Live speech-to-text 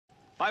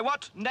By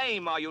what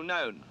name are you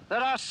known? There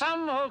are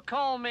some who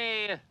call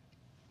me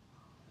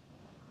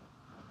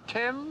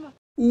Tim.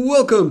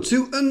 Welcome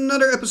to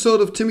another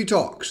episode of Timmy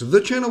Talks, the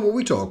channel where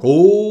we talk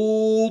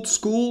old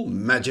school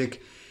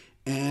magic.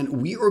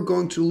 And we are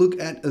going to look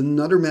at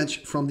another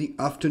match from the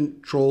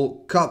Uthden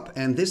Troll Cup.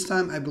 And this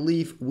time I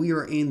believe we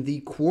are in the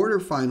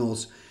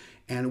quarterfinals.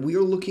 And we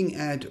are looking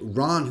at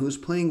Ron, who's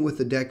playing with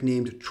a deck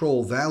named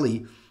Troll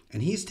Valley.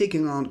 And he's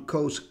taking on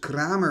Koos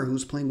Cramer,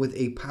 who's playing with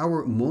a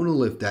Power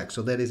Monolith deck.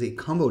 So that is a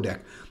combo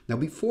deck. Now,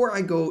 before I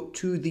go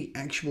to the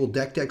actual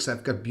decks,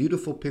 I've got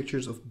beautiful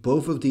pictures of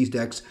both of these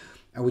decks.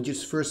 I would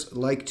just first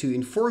like to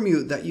inform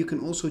you that you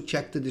can also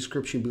check the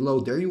description below.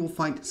 There you will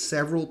find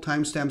several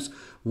timestamps.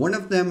 One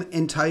of them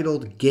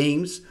entitled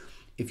Games.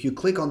 If you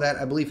click on that,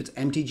 I believe it's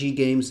MTG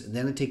Games.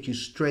 Then it takes you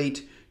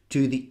straight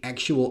to the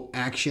actual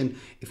action.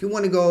 If you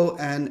want to go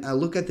and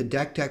look at the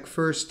deck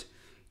first,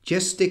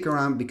 just stick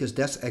around because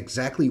that's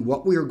exactly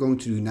what we are going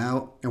to do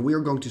now. And we are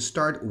going to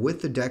start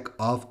with the deck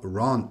of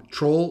Ron,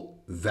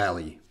 Troll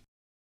Valley.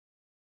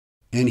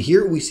 And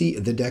here we see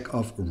the deck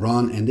of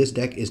Ron, and this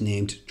deck is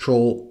named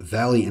Troll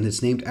Valley, and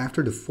it's named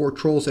after the 4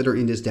 trolls that are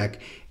in this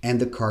deck and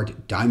the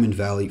card Diamond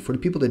Valley. For the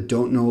people that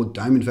don't know,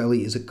 Diamond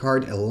Valley is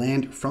a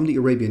land from the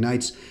Arabian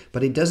Nights,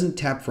 but it doesn't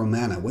tap for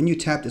mana. When you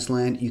tap this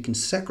land, you can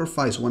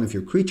sacrifice one of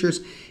your creatures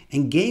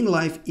and gain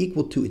life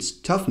equal to its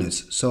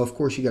toughness. So of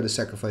course you got to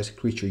sacrifice a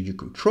creature you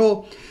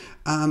control.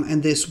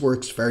 And this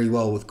works very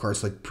well with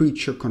cards like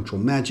Preacher, Control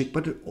Magic,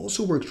 but it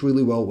also works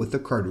really well with the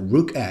card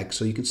Rook Egg.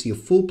 So you can see a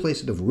full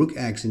playset of Rook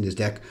Eggs in this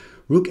deck.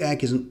 Rook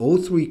Egg is an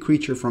 0/3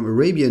 creature from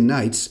Arabian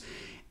Nights,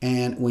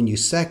 and when you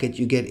sack it,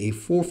 you get a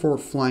 4/4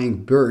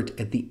 flying bird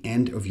at the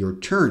end of your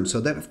turn. So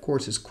that, of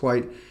course, is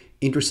quite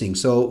interesting.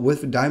 So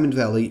with Diamond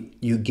Valley,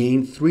 you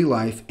gain 3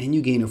 life and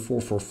you gain a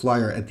 4/4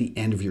 flyer at the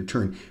end of your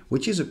turn,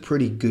 which is a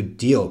pretty good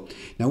deal.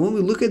 Now, when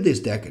we look at this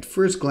deck, at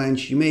first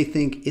glance, you may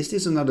think, is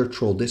this another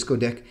Troll Disco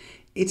deck?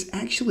 It's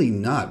actually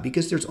not,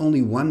 because there's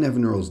only one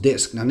Nevinyrral's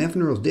Disc. Now,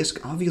 Nevinyrral's Disc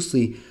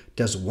obviously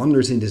does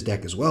wonders in this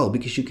deck as well,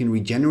 because you can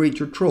regenerate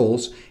your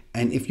trolls,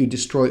 and if you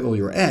destroy all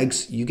your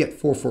eggs, you get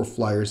 4/4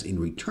 flyers in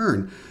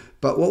return.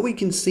 But what we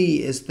can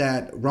see is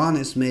that Ron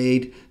has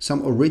made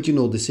some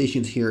original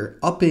decisions here,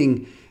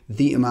 upping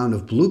the amount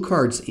of blue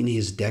cards in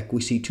his deck.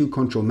 We see 2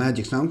 Control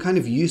Magics. Now, I'm kind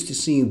of used to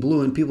seeing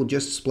blue and people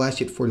just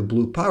splash it for the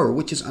blue power,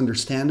 which is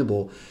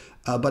understandable,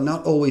 but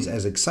not always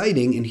as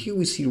exciting. And here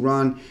we see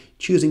Ron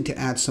choosing to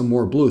add some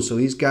more blue. So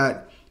he's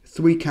got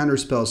 3 counter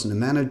spells and a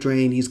mana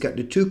drain. He's got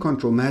the 2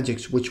 Control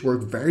Magics, which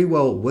work very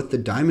well with the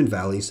Diamond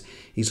Valleys.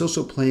 He's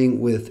also playing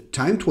with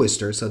Time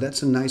Twister, so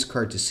that's a nice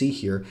card to see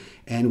here.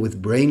 And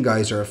with Brain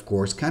Geyser, of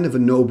course, kind of a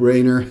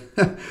no-brainer,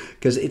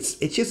 because it's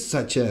just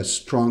such a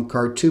strong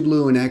card. 2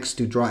 blue and X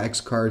to draw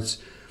X cards.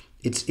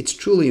 It's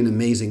truly an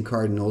amazing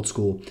card in old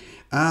school.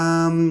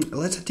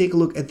 Let's take a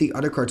look at the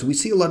other cards. We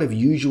see a lot of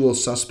usual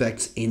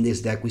suspects in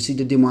this deck. We see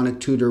the Demonic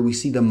Tutor. We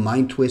see the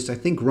Mind Twist. I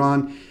think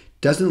Ron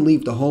doesn't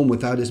leave the home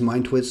without his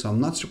Mind Twist, so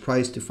I'm not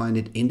surprised to find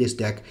it in this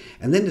deck.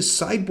 And then the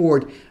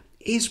sideboard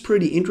is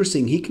pretty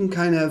interesting. He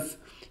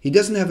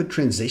doesn't have a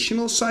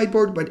transitional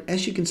sideboard, but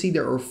as you can see,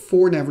 there are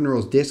 4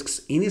 Nevinyrral's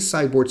Discs in his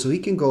sideboard, so he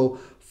can go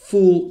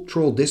full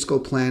Troll Disco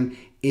plan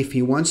if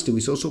he wants to.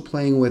 He's also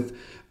playing with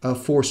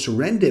 4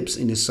 Serendips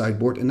in his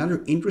sideboard,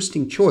 another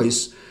interesting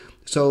choice.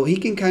 So he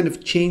can kind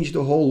of change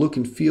the whole look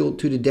and feel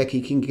to the deck. He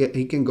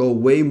can go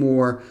way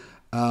more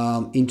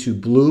into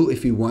blue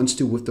if he wants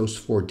to with those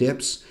 4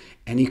 dips.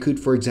 And he could,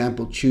 for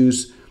example,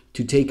 choose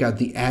to take out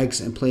the eggs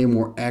and play a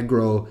more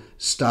aggro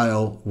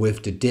style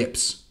with the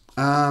dips.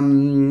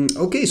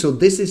 Okay, so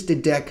this is the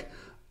deck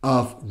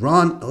of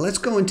Ron. Let's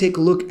go and take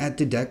a look at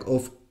the deck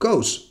of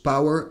Koos,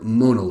 Power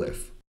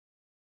Monolith.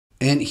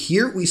 And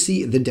here we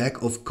see the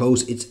deck of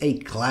Koos. It's a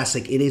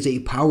classic. It is a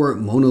Power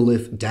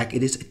Monolith deck.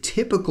 It is a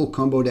typical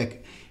combo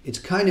deck. It's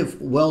kind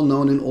of well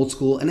known in old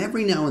school, and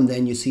every now and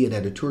then you see it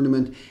at a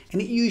tournament, and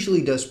it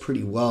usually does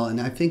pretty well, and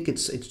I think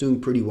it's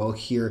doing pretty well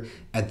here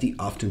at the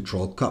Uthden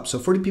Troll Cup. So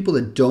for the people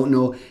that don't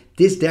know,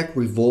 this deck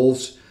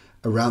revolves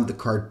around the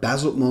card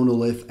Basalt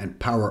Monolith and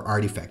Power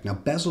Artifact. Now,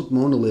 Basalt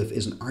Monolith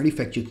is an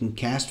artifact you can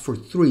cast for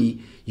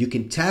 3, you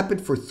can tap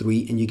it for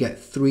 3, and you get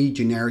 3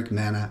 generic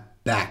mana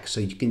back. So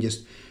you can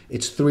just,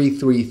 it's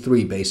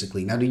 3/3/3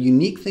 basically. Now, the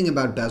unique thing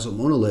about Basalt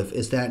Monolith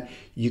is that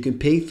you can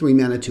pay 3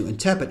 mana to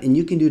untap it, and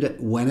you can do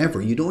that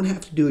whenever. You don't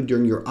have to do it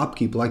during your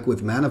upkeep like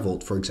with Mana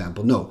Vault, for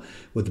example. No,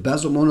 with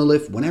Basalt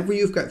Monolith, whenever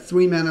you've got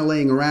 3 mana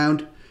laying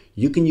around,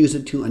 you can use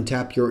it to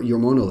untap your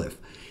Monolith.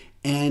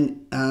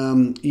 And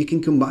you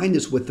can combine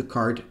this with the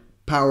card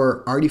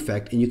Power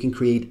Artifact, and you can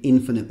create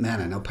infinite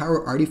mana. Now,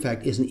 Power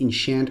Artifact is an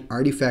enchant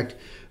artifact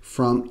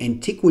from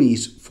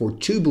Antiquities for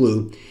 2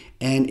 blue,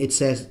 and it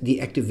says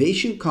the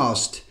activation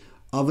cost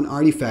of an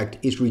artifact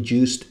is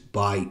reduced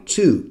by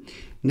 2.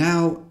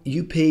 Now,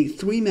 you pay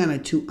 3 mana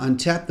to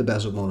untap the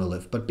Basalt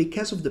Monolith, but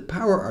because of the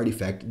Power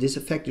Artifact, this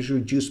effect is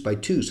reduced by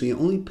 2, so you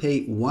only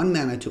pay 1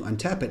 mana to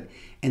untap it,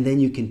 and then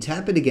you can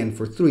tap it again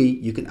for 3,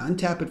 you can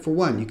untap it for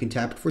 1, you can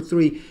tap it for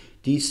 3.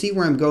 Do you see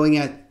where I'm going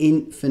at?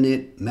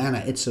 Infinite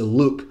mana. It's a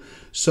loop.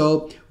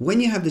 So when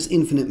you have this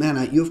infinite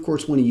mana, you of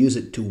course want to use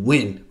it to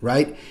win,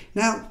 right?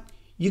 Now,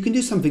 you can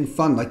do something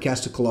fun like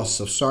cast a Colossus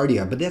of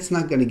Sardia, but that's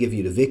not going to give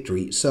you the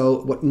victory.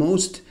 So what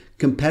most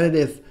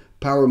competitive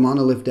Power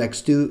Monolith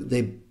decks do,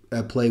 they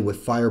play with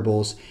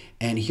fireballs.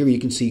 And here you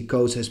can see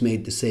Koos has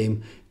made the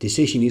same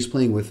decision. He's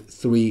playing with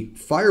 3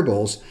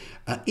 fireballs.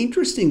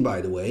 Interesting,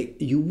 by the way,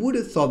 you would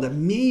have thought that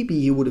maybe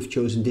he would have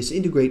chosen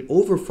Disintegrate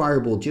over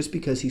Fireball just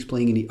because he's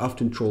playing in the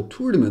Uthden Troll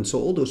tournament. So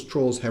all those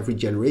trolls have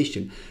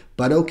regeneration.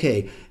 But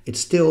okay, it's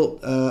still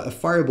a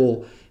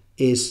Fireball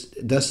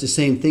does the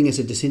same thing as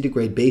a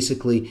Disintegrate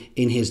basically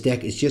in his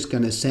deck. It's just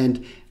going to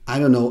send, I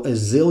don't know, a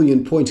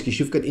zillion points because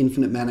you've got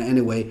infinite mana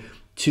anyway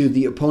to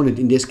the opponent,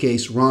 in this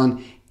case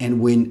Ron, and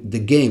win the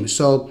game.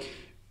 So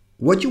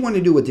what you want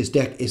to do with this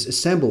deck is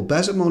assemble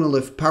Power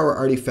Monolith, Power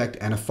Artifact,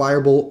 and a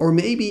Fireball, or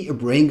maybe a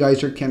Brain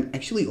Geyser can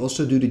actually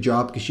also do the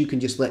job because you can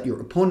just let your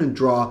opponent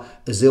draw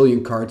a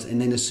zillion cards, and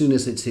then as soon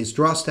as it's his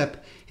draw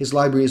step, his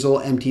library is all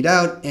emptied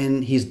out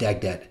and he's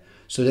deck dead.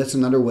 So that's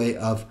another way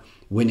of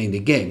winning the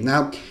game.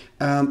 Now,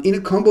 in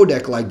a combo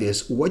deck like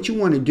this, what you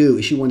want to do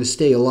is you want to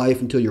stay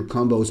alive until your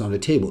combo is on the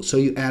table. So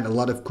you add a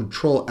lot of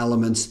control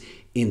elements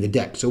in the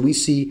deck. So we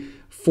see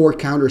 4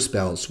 counter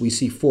spells, we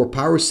see 4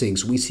 power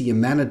sinks, we see a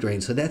mana drain.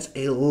 So that's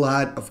a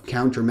lot of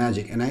counter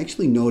magic. And I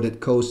actually know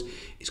that Koos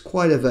is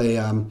quite of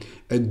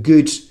a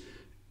good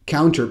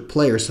counter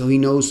player, so he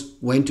knows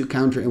when to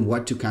counter and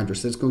what to counter.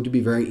 So that's going to be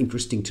very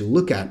interesting to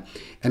look at.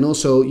 And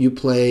also you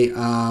play,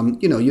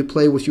 you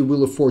play with your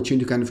Wheel of Fortune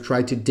to kind of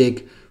try to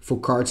dig for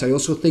cards. I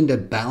also think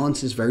that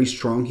balance is very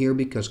strong here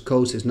because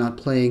Koos is not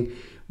playing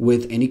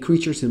with any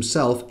creatures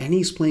himself, and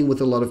he's playing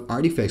with a lot of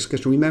artifacts.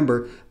 Because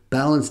remember,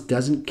 balance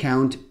doesn't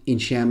count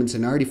enchantments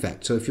and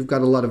artifacts. So if you've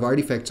got a lot of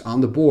artifacts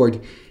on the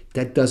board,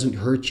 that doesn't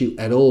hurt you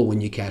at all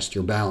when you cast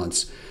your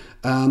balance.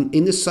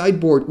 In the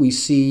sideboard, we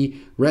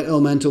see Red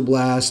Elemental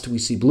Blast, we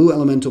see Blue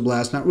Elemental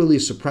Blast. Not really a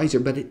surprise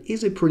here, but it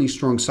is a pretty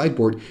strong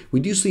sideboard. We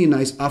do see a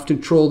nice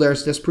Uthden Troll there,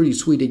 so that's pretty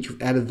sweet that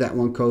you've added that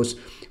one, Koos.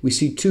 We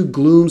see 2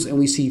 Glooms and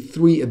we see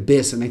 3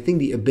 Abyss, and I think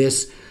the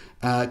Abyss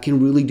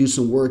can really do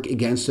some work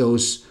against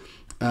those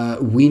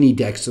weenie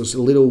decks, those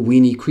little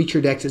weenie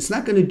creature decks. It's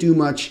not going to do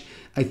much,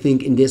 I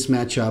think, in this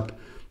matchup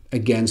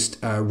against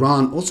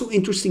Ron. Also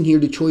interesting here,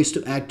 the choice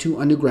to add 2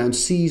 Underground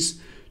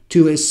Seas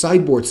to his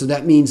sideboard. So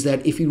that means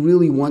that if he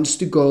really wants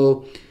to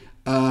go,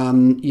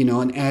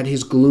 and add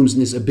his Glooms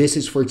and his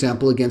Abysses, for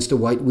example, against a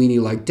white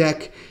weenie-like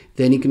deck,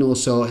 then he can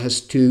also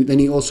has two. Then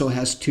he also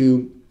has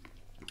 2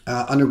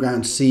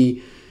 Underground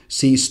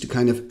Seas to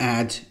kind of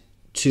add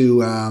to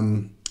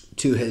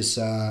his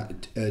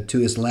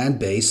land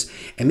base.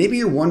 And maybe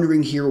you're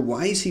wondering here,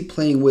 why is he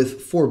playing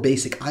with 4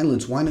 basic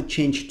islands? Why not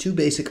change 2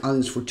 basic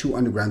islands for 2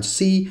 Underground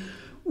Sea?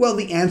 Well,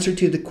 the answer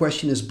to the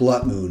question is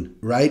Blood Moon,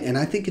 right? And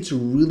I think it's a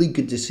really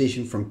good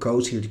decision from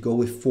Koos here to go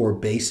with 4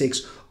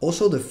 basics.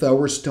 Also, the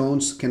Felwar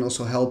Stones can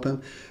also help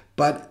him.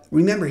 But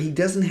remember, he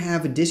doesn't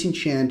have a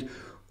disenchant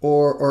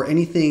or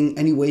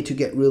any way to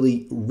get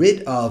really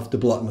rid of the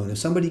Blood Moon. If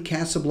somebody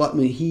casts a Blood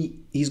Moon,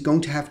 he's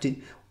going to have to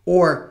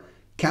or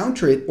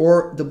counter it,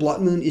 or the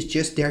Blood Moon is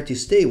just there to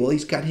stay. Well,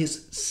 he's got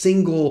his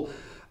single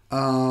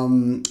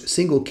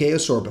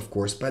Chaos Orb, of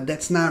course, but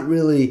that's not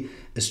really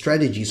a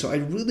strategy. So I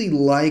really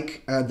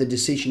like the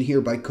decision here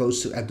by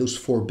Koos to add those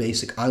 4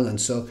 basic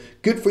islands. So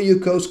good for you,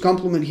 Koos.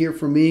 Compliment here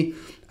for me.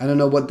 I don't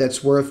know what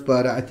that's worth,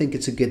 but I think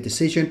it's a good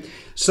decision.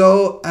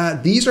 So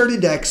these are the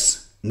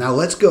decks. Now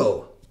let's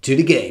go to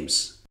the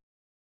games.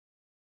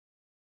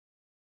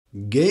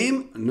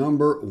 Game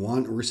number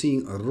 1. We're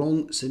seeing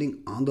Ron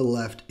sitting on the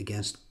left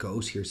against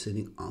Koos here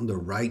sitting on the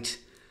right.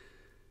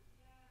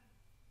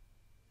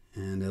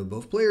 And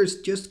both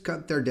players just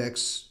cut their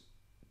decks,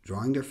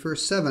 drawing their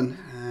first 7.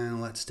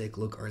 And let's take a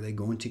look. Are they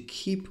going to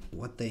keep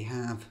what they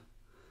have?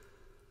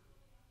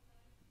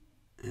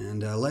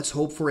 And let's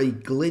hope for a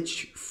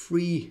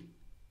glitch-free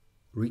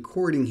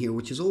recording here,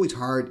 which is always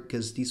hard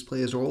because these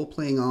players are all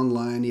playing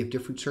online. They have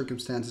different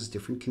circumstances,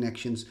 different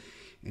connections.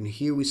 And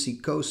here we see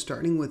Koos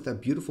starting with a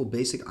beautiful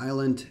basic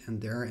island,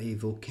 and there a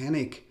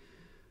volcanic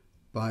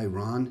by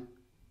Ron,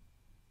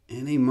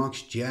 and a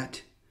Mox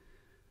Jet.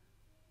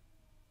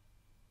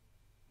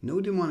 No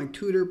Demonic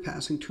Tutor,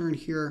 passing turn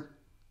here.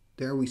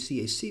 There we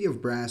see a City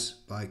of Brass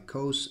by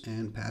Koos,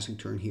 and passing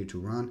turn here to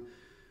Ron.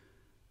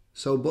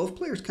 So both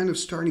players kind of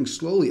starting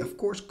slowly. Of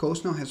course,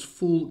 Koos now has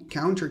full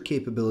counter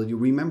capability.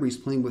 Remember, he's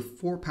playing with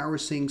 4 power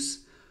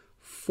sinks,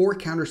 4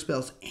 counter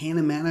spells, and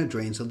a mana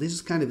drain. So this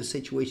is kind of a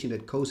situation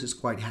that Koos is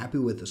quite happy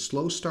with. A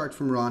slow start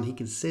from Ron. He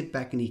can sit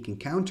back and he can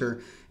counter,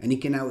 and he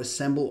can now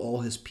assemble all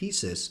his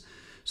pieces.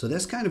 So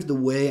that's kind of the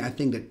way I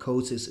think that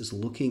Koos is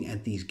looking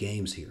at these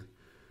games here.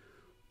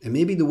 And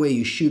maybe the way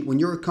you shoot, when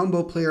you're a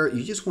combo player,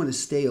 you just want to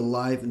stay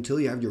alive until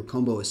you have your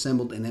combo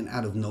assembled, and then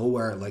out of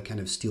nowhere, like, kind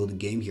of steal the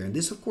game here. And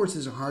this, of course,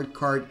 is a hard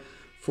card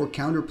for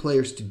counter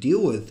players to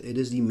deal with. It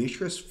is the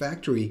Mishra's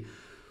Factory.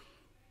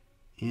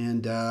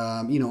 And,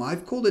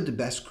 I've called it the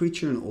best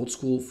creature in Old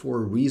School for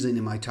a reason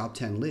in my top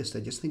 10 list.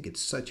 I just think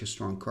it's such a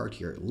strong card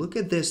here. Look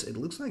at this. It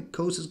looks like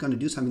Koos is going to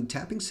do something.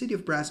 Tapping City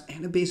of Brass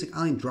and a basic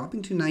island,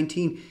 dropping to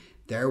 19.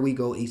 There we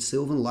go, a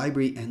Sylvan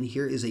Library, and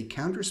here is a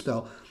counter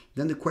spell.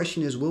 Then the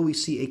question is, will we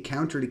see a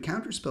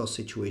counter spell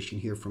situation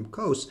here from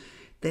Koos?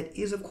 That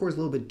is, of course, a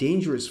little bit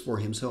dangerous for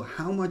him. So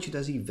how much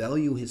does he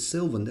value his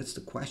Sylvan? That's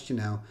the question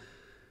now.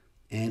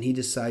 And he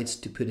decides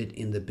to put it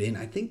in the bin.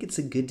 I think it's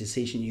a good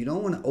decision. You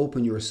don't want to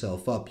open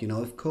yourself up. You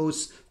know, if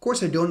Koos, of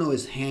course, I don't know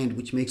his hand,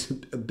 which makes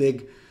a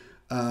big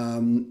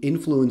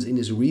influence in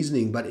his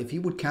reasoning. But if he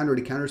would counter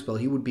the counterspell,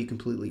 he would be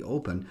completely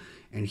open.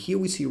 And here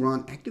we see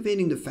Ron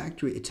activating the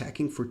factory,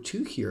 attacking for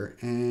 2 here.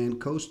 And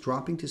Koos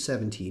dropping to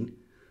 17.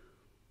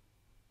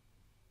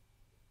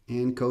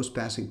 And Koos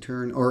passing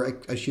turn,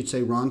 or I should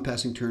say Ron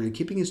passing turn, and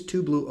keeping his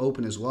 2 blue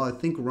open as well. I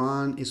think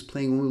Ron is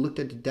playing, when we looked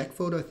at the deck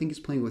photo, I think he's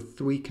playing with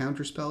 3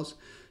 counter spells.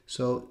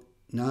 So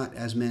not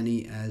as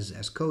many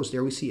as Koos.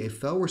 There we see a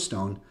Felwar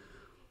Stone.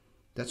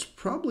 That's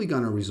probably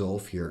going to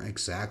resolve here.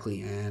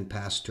 Exactly, and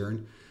pass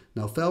turn.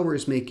 Now Felwar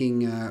is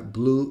making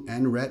blue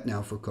and red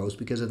now for Koos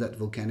because of that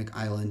Volcanic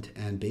Island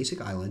and Basic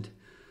Island.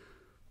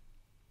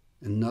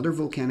 Another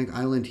Volcanic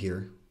Island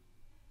here.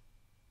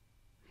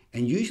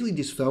 And usually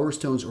these Felwar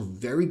Stones are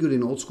very good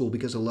in old school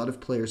because a lot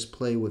of players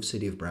play with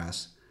City of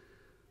Brass.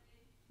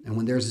 And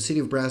when there's a City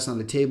of Brass on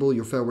the table,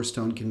 your Felwar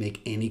Stone can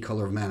make any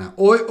color of mana.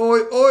 Oi, oi,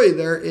 oi!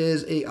 There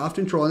is a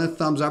Uthden Troll and a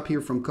thumbs up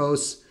here from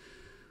Koos.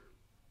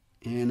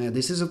 And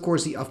this is, of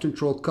course, the Uthden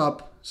Troll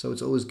Cup. So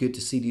it's always good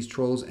to see these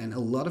trolls. And a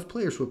lot of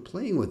players were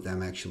playing with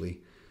them,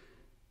 actually.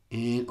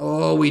 And,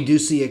 oh, we do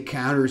see a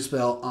counter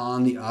spell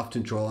on the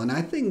Uthden Troll. And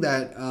I think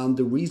that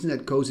the reason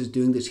that Koos is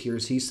doing this here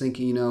is he's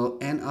thinking, you know,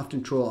 an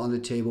Uthden Troll on the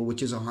table,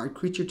 which is a hard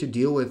creature to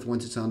deal with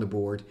once it's on the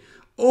board.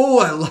 Oh,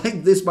 I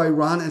like this by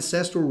Ron.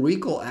 Ancestral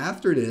Recall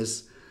after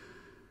this.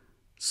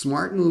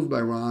 Smart move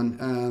by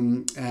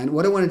Ron. And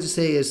what I wanted to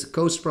say is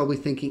Koos is probably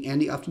thinking,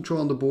 and the Uthden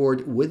Troll on the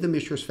board with the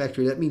Mishra's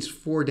Factory. That means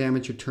 4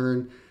 damage a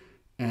turn.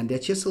 And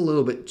that's just a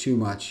little bit too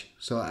much.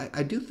 So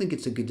I do think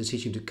it's a good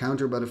decision to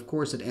counter. But of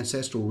course, that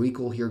Ancestral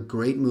Recall here,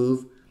 great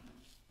move.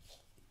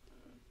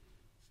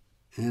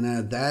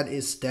 And that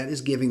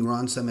is giving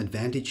Ron some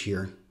advantage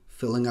here.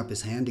 Filling up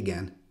his hand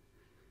again.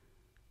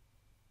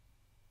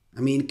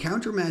 I mean,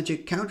 Counter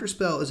Magic,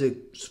 Counterspell is a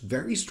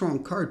very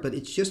strong card. But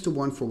it's just a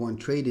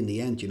 1-for-1 trade in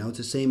the end. You know, it's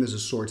the same as a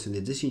Swords and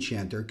a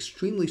Disenchant. They're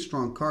extremely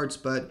strong cards.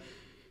 But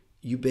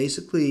you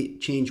basically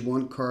change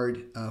one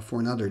card for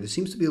another. There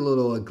seems to be a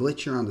little glitch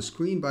here on the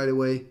screen, by the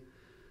way.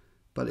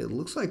 But it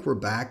looks like we're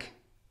back.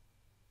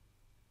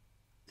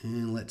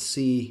 And let's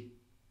see.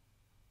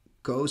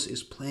 Koos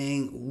is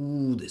playing.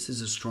 Ooh, this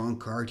is a strong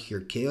card here.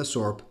 Chaos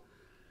Orb.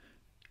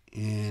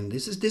 And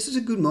this is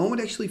a good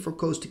moment, actually, for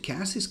Koos to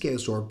cast his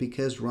Chaos Orb.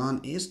 Because Ron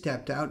is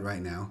tapped out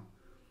right now.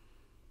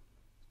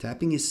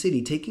 Tapping his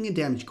city. Taking a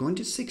damage. Going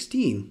to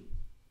 16.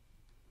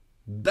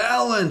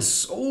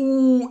 Balance.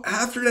 Oh,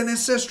 after that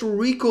Ancestral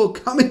Recall,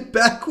 coming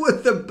back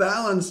with the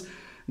balance.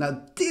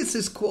 Now, this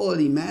is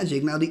quality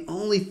magic. Now, the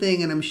only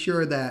thing, and I'm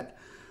sure that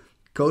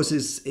Koos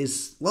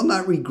is well,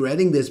 not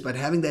regretting this, but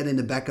having that in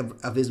the back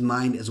of his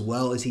mind as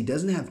well, is he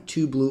doesn't have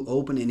 2 blue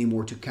open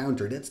anymore to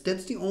counter. That's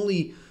the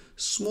only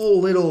small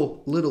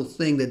little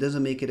thing that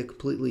doesn't make it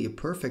a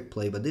perfect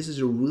play. But this is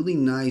a really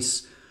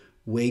nice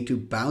way to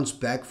bounce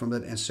back from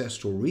that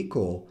Ancestral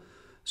Recall.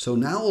 So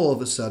now all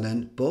of a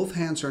sudden, both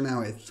hands are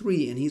now at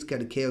 3, and he's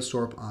got a Chaos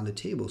Orb on the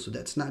table. So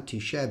that's not too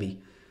shabby.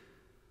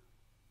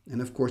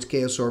 And of course,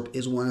 Chaos Orb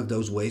is one of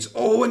those ways.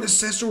 Oh, an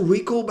Ancestral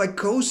Recall by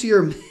Koos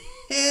here.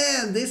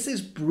 Man, this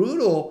is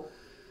brutal.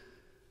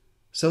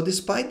 So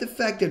despite the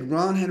fact that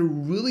Ron had a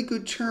really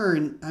good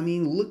turn, I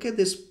mean, look at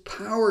this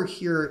power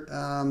here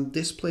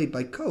displayed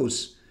by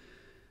Koos.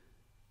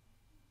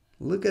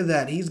 Look at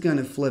that. He's going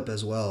to flip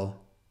as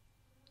well.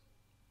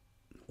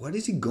 What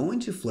is he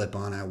going to flip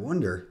on, I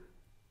wonder?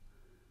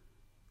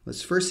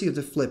 Let's first see if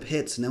the flip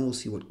hits, and then we'll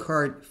see what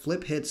card.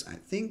 Flip hits, I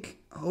think.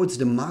 Oh, it's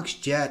the Mox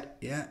Jet.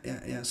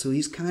 Yeah. So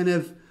he's kind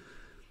of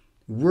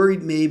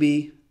worried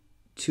maybe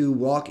to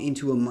walk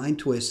into a Mind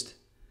Twist.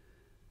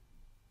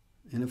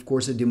 And of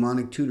course, a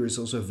Demonic Tutor is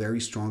also a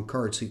very strong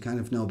card. So you kind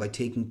of know by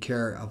taking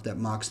care of that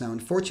Mox. Now,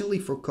 unfortunately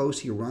for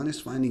Koos here, Ron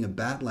is finding a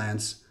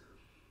Badlands.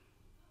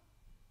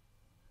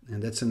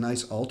 And that's a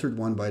nice altered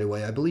one, by the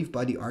way. I believe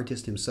by the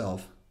artist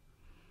himself.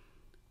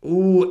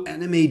 Ooh,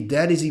 Animate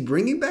Dead. Is he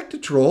bringing back the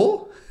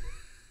Troll?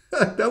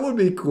 That would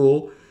be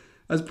cool.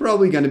 That's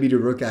probably going to be the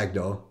Rook-Ag,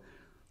 though.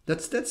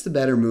 That's the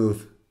better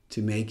move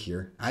to make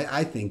here.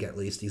 I think, at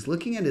least. He's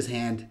looking at his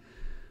hand.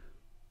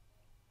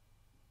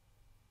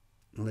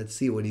 Let's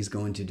see what he's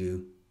going to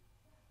do.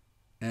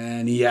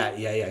 And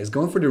yeah. He's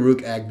going for the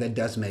Rook-Ag. That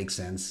does make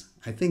sense.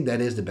 I think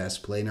that is the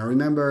best play. Now,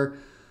 remember,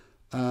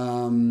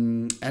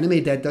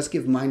 Animate Dead does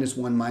give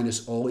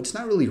 -1/-0. It's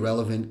not really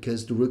relevant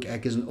because the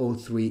Rook-Ag is an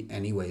 0-3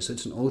 anyway. So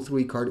it's an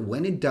 0-3 card.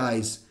 When it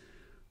dies,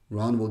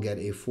 Ron will get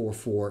a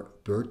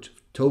 4/4 bird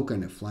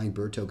token, a flying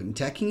bird token.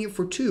 Attacking it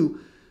for 2,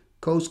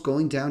 Koos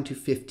going down to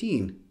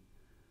 15.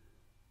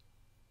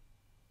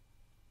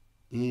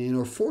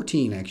 Or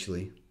 14,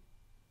 actually.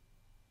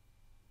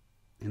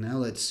 And now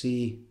let's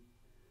see.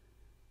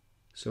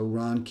 So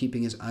Ron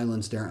keeping his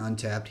islands there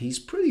untapped. He's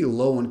pretty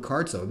low on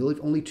cards though. I believe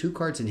only 2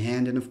 cards in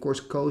hand. And of course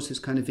Koos is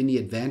kind of in the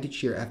advantage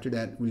here after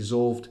that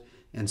resolved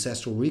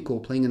Ancestral Recall,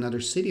 playing another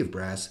City of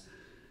Brass.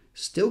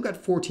 Still got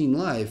 14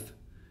 life.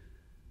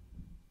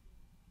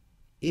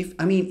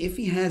 If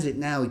he has it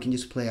now, he can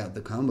just play out the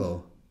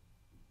combo.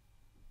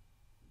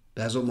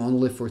 Basalt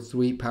Monolith for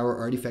 3, Power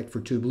Artifact for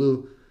 2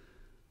 blue.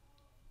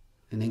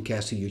 And then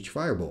cast a huge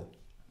Fireball.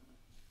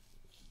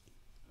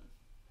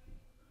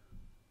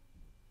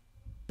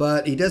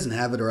 But he doesn't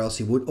have it, or else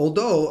he would.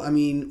 Although,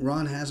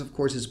 Ron has, of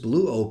course, his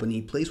blue open. He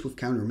plays with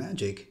counter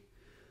magic.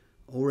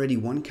 Already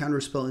 1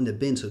 counter spell in the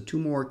bin, so 2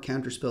 more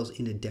counter spells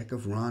in the deck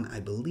of Ron, I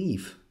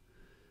believe.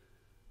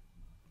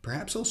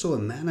 Perhaps also a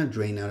mana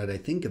drain now that I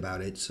think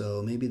about it,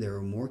 so maybe there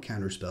are more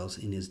counter spells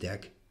in his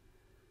deck.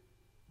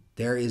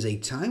 There is a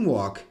Time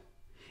Walk,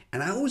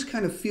 and I always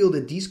kind of feel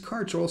that these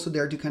cards are also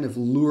there to kind of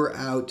lure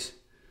out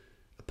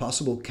a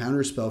possible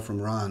counter spell from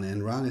Ron.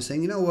 And Ron is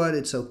saying, you know what,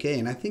 it's okay,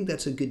 and I think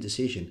that's a good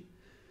decision.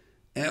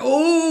 And,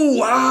 oh,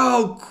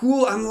 wow,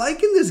 cool. I'm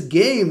liking this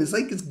game. It's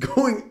like it's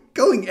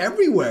going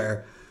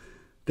everywhere.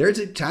 There's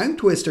a Time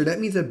Twister. That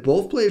means that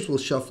both players will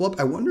shuffle up.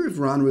 I wonder if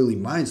Ron really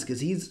minds because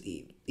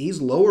he's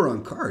lower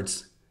on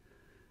cards.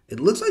 It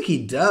looks like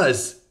he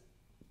does.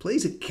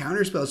 Plays a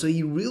counterspell, so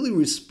he really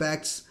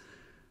respects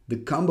the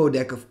combo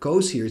deck of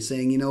Koos here,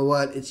 saying, you know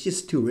what, it's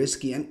just too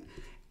risky. And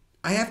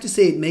I have to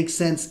say it makes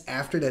sense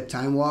after that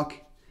Time Walk.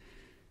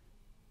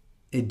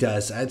 It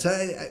does. It's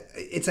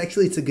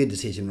a good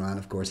decision, Ron,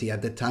 of course. He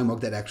had the Time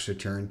Walk, that extra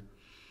turn.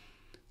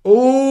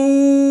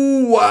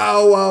 Oh,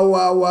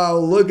 wow.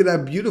 Look at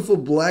that beautiful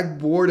black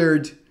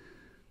bordered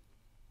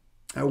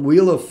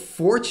Wheel of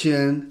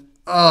Fortune.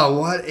 Oh,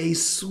 what a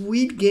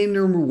sweet game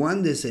number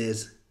 1 this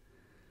is.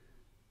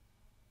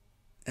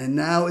 And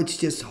now it's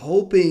just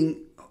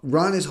hoping,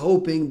 Ron is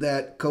hoping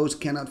that Koos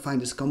cannot find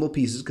his combo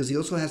pieces because he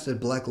also has the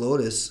Black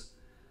Lotus.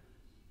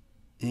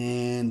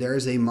 And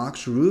there's a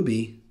Mox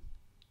Ruby.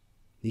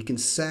 He can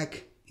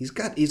sack. He's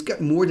got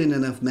more than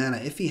enough mana.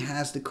 If he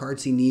has the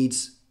cards he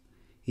needs,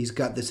 he's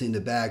got this in the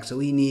bag. So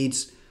he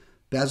needs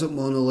Basalt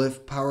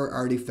Monolith, Power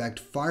Artifact,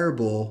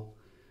 Fireball,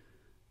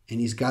 and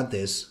he's got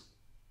this.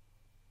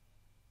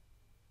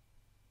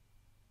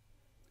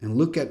 And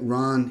look at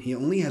Ron. He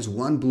only has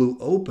 1 blue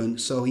open,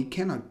 so he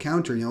cannot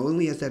counter. He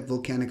only has that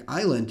Volcanic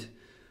Island.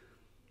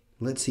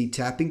 Let's see,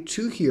 tapping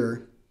 2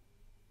 here.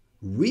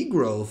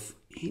 Regrowth.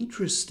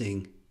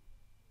 Interesting.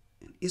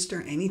 Is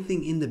there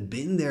anything in the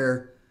bin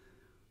there?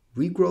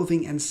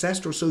 Regrowing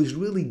Ancestral. So he's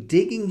really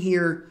digging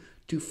here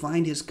to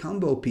find his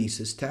combo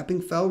pieces.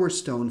 Tapping Felwar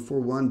Stone for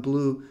 1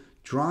 blue.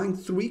 Drawing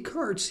 3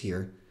 cards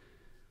here.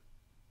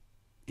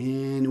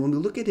 And when we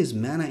look at his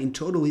mana in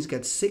total, he's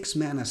got 6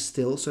 mana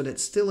still. So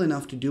that's still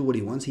enough to do what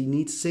he wants. He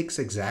needs 6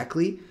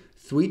 exactly.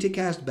 3 to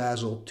cast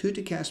Basil. 2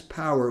 to cast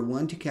Power.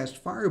 1 to cast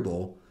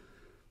Fireball.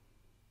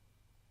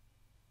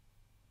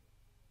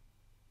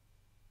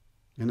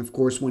 And of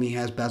course, when he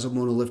has Basalt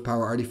Monolith,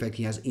 Power Artifact,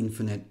 he has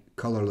infinite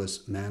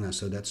colorless mana,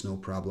 so that's no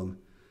problem.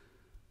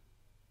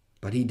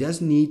 But he does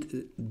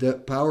need the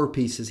power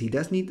pieces. He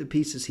does need the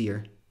pieces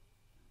here.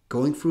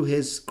 Going through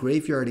his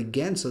graveyard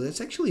again, so that's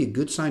actually a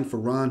good sign for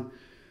Ron.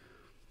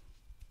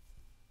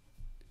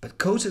 But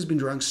Koos has been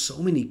drawing so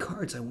many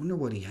cards. I wonder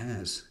what he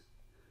has.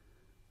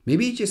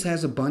 Maybe he just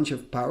has a bunch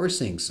of power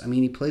sinks.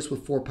 He plays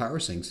with 4 power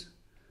sinks.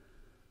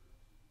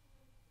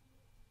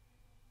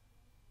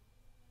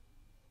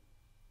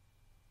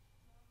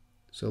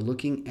 So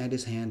looking at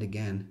his hand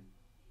again.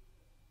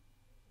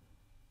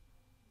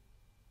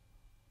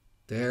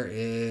 There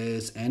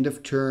is end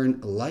of turn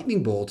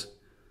Lightning Bolt.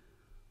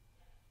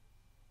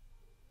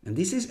 And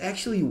this is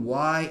actually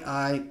why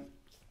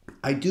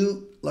I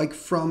do, like,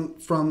 from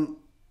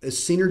a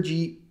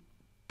synergy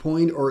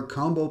point or a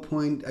combo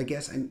point, I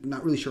guess. I'm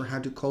not really sure how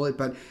to call it,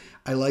 but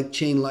I like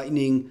Chain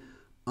Lightning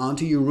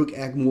onto your Rook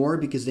Egg more,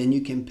 because then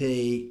you can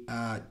pay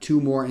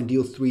 2 more and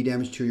deal 3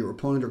 damage to your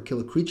opponent or kill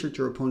a creature to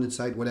your opponent's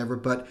side, whatever.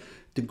 But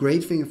the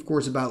great thing, of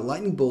course, about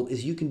Lightning Bolt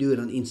is you can do it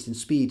on instant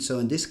speed. So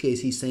in this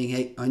case, he's saying,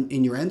 hey,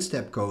 in your end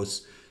step,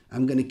 Koos,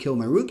 I'm going to kill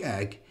my Rook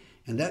Egg.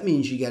 And that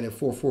means you get a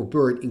 4/4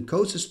 bird in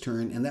Koos'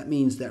 turn. And that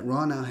means that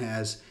Ron now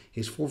has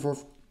his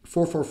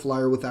 4/4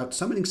 flyer without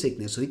summoning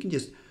sickness. So he can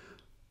just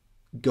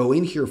go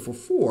in here for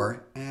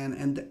 4.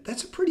 And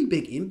that's a pretty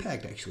big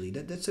impact, actually.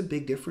 That's a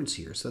big difference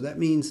here. So that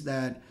means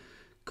that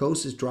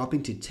Koos is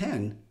dropping to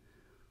 10.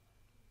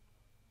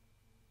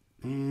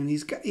 And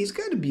he's got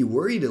to be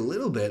worried a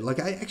little bit. Like,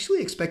 I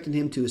actually expected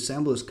him to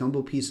assemble his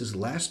combo pieces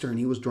last turn.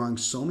 He was drawing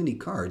so many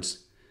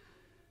cards.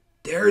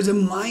 There's a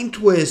Mind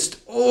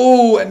Twist.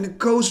 Oh, and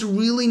Koos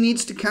really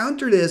needs to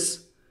counter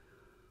this.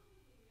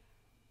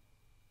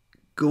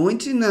 Going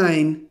to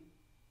 9,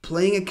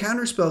 playing a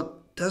counterspell.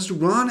 Does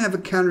Ron have a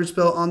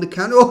counterspell on the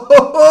counter?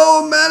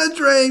 Oh, mana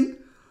drain.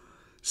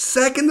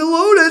 Second the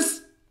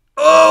Lotus.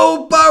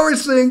 Oh, power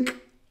sink.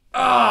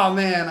 Oh,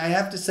 man, I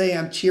have to say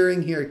I'm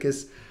cheering here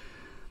because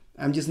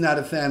I'm just not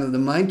a fan of the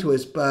Mind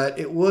Twist, but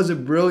it was a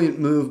brilliant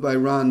move by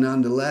Ron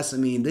nonetheless. I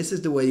mean, this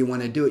is the way you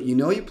want to do it. You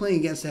know you're playing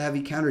against a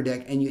heavy counter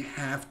deck, and you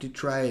have to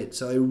try it.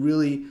 So I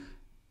really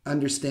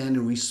understand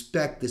and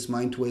respect this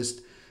Mind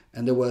Twist.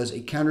 And there was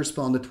a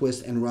counterspell on the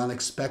twist, and Ron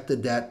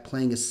expected that,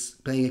 playing a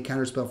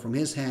counterspell from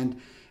his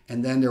hand.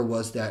 And then there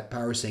was that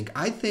power sink.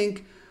 I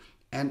think,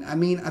 and I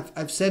mean,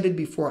 I've said it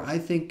before, I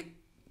think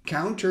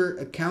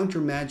a counter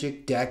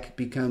magic deck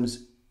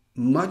becomes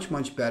much,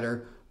 much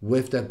better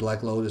with that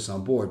Black Lotus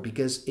on board,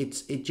 because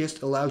it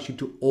just allows you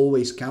to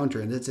always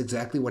counter, and that's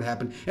exactly what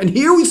happened. And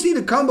here we see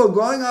the combo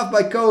going off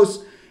by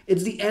Koos.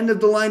 It's the end of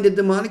the line. The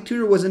Demonic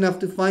Tutor was enough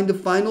to find the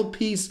final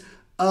piece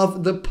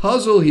of the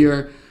puzzle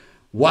here.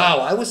 Wow,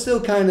 I was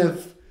still kind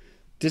of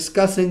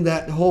discussing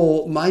that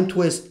whole Mind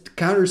Twist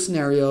counter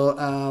scenario,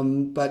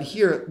 but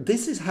here,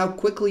 this is how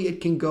quickly it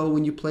can go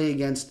when you play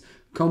against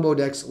combo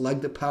decks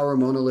like the Power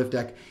Monolith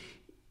deck.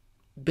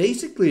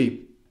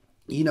 Basically,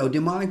 you know,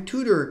 Demonic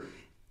Tutor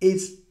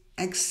is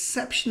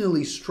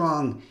exceptionally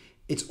strong.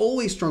 It's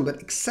always strong, but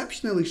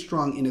exceptionally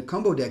strong in a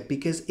combo deck,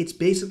 because it's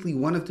basically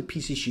one of the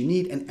pieces you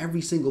need, and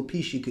every single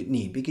piece you could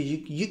need, because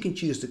you can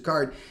choose the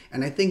card.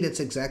 And I think that's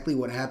exactly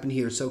what happened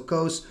here. So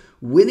Koos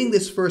winning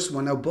this first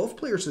one. Now both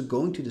players are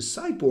going to the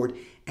sideboard,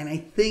 and I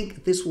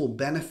think this will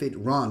benefit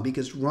Ron,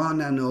 because Ron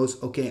now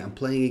knows, okay, I'm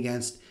playing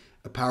against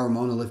a Power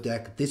Monolith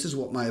deck. This is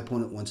what my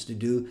opponent wants to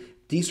do.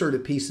 These are the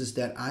pieces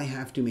that I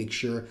have to make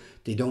sure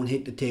they don't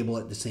hit the table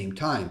at the same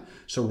time.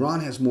 So Ron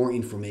has more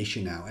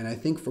information now. And I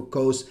think for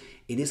Koos,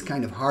 it is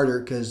kind of harder,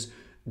 because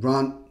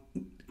Ron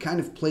kind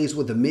of plays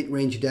with a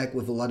mid-range deck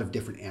with a lot of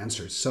different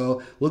answers.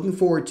 So looking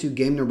forward to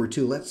game number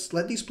 2. Let's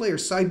let these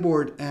players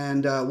sideboard,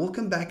 and we'll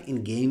come back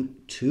in game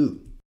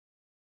 2.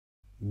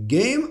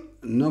 Game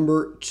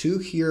number 2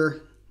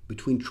 here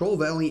between Troll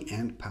Valley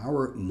and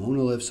Power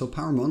Monolith. So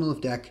Power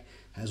Monolith deck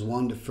has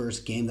won the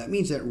first game. That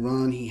means that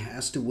Ron, he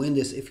has to win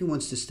this if he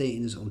wants to stay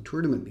in his own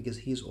tournament, because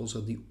he's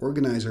also the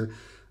organizer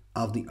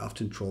of the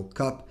Uthden Troll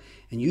Cup.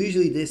 And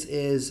usually this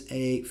is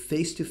a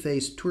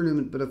face-to-face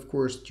tournament, but of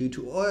course, due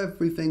to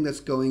everything that's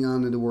going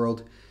on in the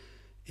world,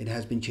 it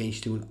has been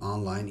changed to an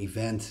online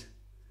event.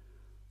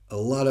 A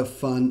lot of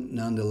fun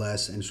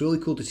nonetheless, and it's really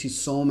cool to see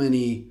so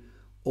many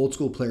old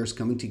school players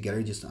coming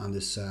together just on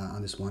this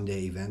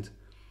one-day event.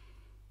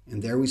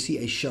 And there we see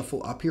a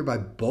shuffle up here by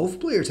both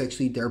players.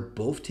 Actually, they're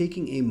both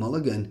taking a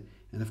mulligan.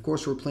 And of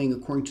course, we're playing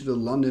according to the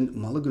London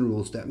mulligan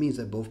rules. That means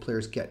that both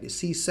players get, you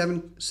see,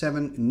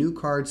 seven new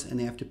cards, and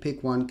they have to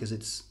pick one because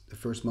it's the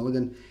first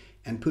mulligan,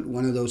 and put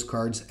one of those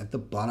cards at the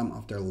bottom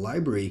of their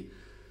library.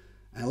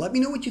 And let me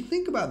know what you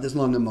think about this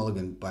London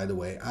mulligan, by the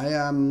way.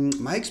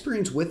 My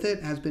experience with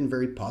it has been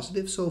very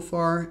positive so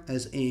far,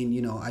 as in,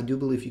 you know, I do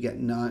believe you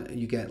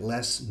get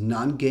less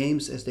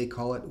non-games, as they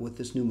call it, with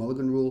this new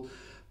mulligan rule.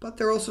 But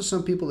there are also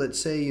some people that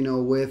say, you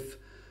know, with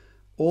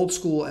old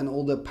school and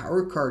all the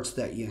power cards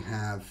that you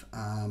have,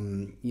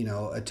 you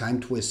know, a Time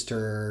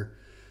Twister,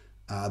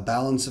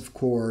 balance, of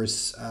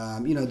course,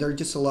 you know, there are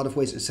just a lot of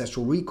ways,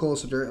 ancestral recall,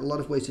 so there are a lot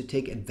of ways to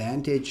take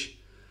advantage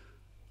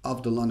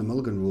of the London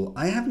mulligan rule.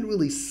 I haven't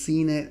really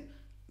seen it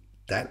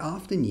that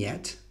often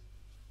yet,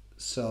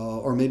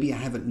 so, or maybe I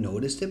haven't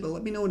noticed it, but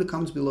let me know in the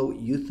comments below what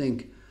you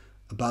think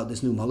about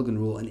this new mulligan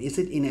rule, and is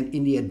it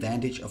in the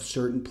advantage of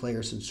certain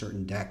players in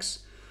certain decks.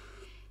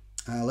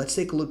 Let's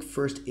take a look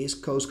first. Is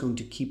Koos going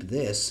to keep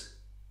this?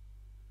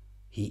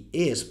 He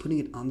is, putting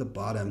it on the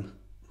bottom.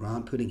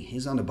 Ron putting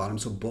his on the bottom.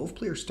 So both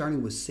players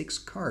starting with 6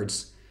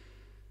 cards.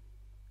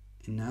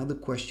 And now the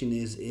question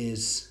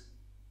is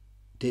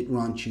did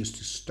Ron choose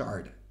to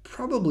start?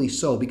 Probably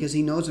so, because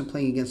he knows I'm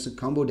playing against a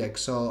combo deck.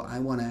 So I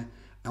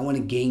wanna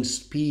gain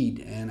speed,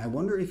 and I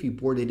wonder if he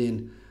boarded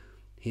in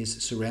his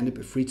Serendip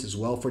Efreets as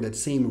well for that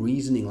same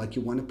reasoning. Like,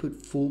 you want to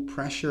put full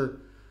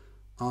pressure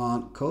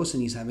on Koos,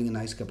 and he's having a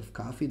nice cup of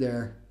coffee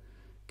there.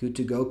 Good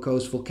to go,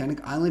 Koos.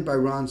 Volcanic Island by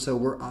Ron, so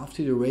we're off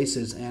to the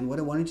races. And what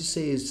I wanted to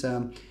say is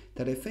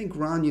that I think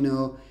Ron, you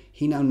know,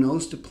 he now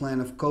knows the plan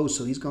of Koos,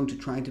 so he's going to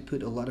try to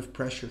put a lot of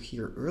pressure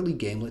here early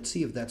game. Let's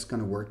see if that's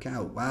going to work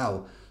out.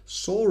 Wow.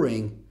 Soul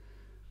Ring.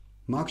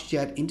 Mox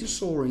Jet into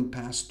Soul Ring,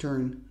 pass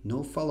turn,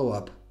 no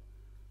follow-up.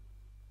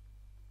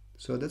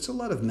 So that's a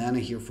lot of mana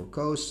here for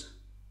Koos.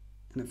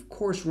 And of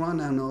course, Ron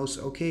now knows,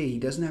 okay, he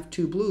doesn't have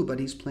 2 blue, but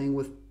he's playing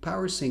with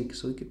Power Sync,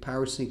 so he could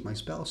Power Sync my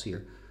spells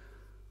here.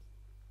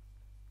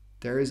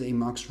 There is a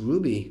Mox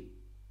Ruby.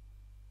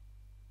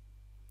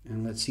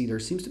 And let's see, there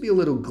seems to be a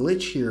little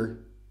glitch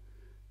here.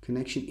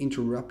 Connection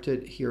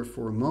interrupted here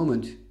for a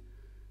moment.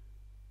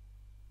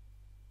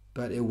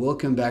 But it will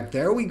come back.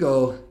 There we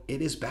go.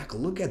 It is back.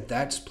 Look at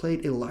that. It's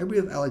played a Library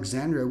of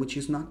Alexandria, which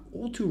is not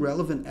all too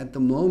relevant at the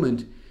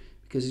moment,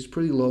 because he's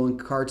pretty low in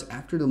cards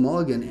after the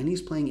mulligan, and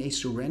he's playing a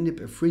Serendip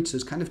Efreet, so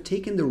he's kind of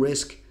taken the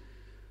risk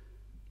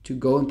to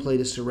go and play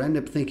the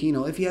Serendip, thinking, you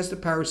know, if he has the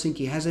Power Sync,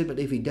 he has it, but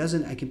if he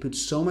doesn't, I can put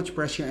so much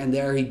pressure, and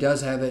there he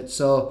does have it.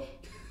 So,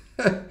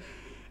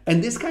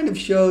 and this kind of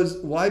shows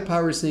why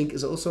Power Sync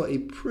is also a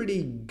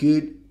pretty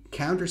good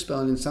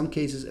counterspell, and in some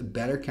cases a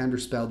better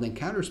counterspell than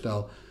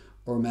Counterspell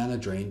or mana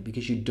drain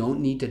because you don't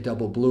need the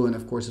double blue, and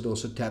of course it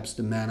also taps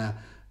the mana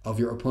of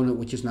your opponent,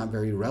 which is not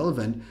very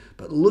relevant.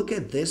 But look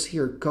at this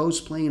here, Koos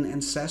playing an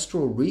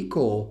Ancestral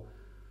Recall,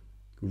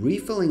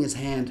 refilling his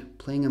hand,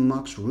 playing a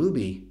Mox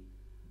Ruby.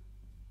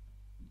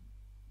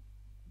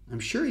 I'm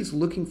sure he's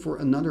looking for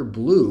another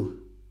blue.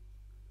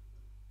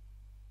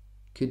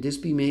 Could this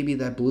be maybe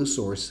that blue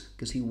source?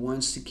 Because he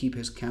wants to keep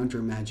his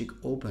counter magic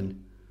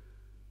open.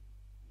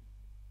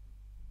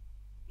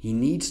 He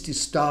needs to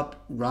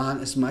stop Ron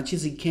as much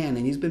as he can,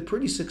 and he's been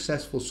pretty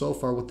successful so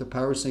far with the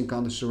Power Sync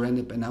on the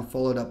Serendip and now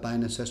followed up by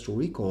an Ancestral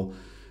Recall.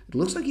 It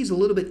looks like he's a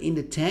little bit in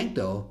the tank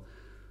though.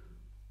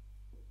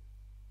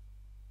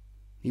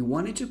 He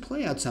wanted to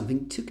play out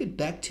something, took it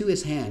back to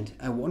his hand.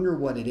 I wonder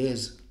what it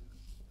is.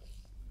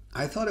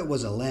 I thought it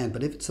was a land,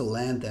 but if it's a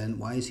land, then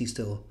why is he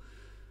still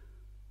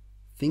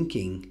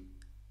thinking?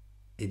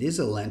 It is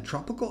a land.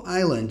 Tropical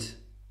Island.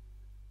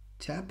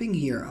 Tapping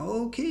here.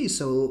 Okay,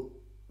 so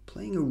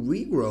playing a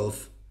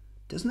Regrowth.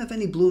 Doesn't have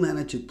any blue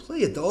mana to play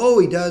it. Oh,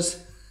 he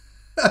does.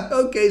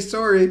 Okay,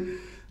 sorry.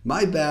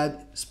 My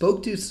bad.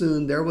 Spoke too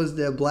soon. There was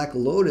the Black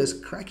Lotus.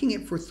 Cracking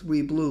it for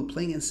 3 blue.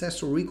 Playing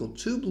Ancestral Recall.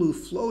 2 blue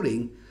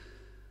floating.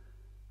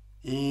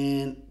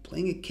 And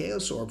playing a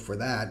Chaos Orb for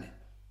that.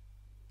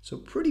 So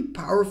pretty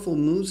powerful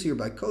moves here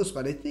by Koos,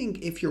 but I think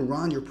if you're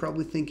Ron, you're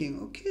probably thinking,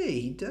 okay,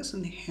 he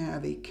doesn't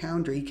have a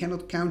counter. He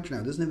cannot counter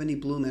now. Doesn't have any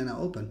blue mana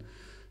open.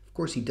 Of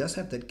course, he does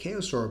have that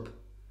Chaos Orb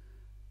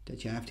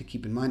that you have to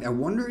keep in mind. I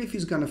wonder if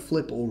he's going to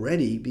flip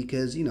already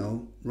because, you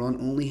know, Ron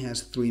only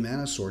has 3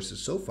 mana sources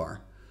so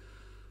far.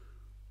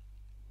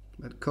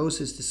 But Koos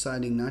is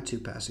deciding not to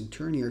passing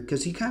turn here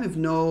because he kind of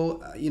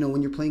know, you know,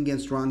 when you're playing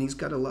against Ron, he's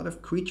got a lot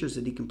of creatures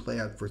that he can play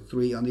out for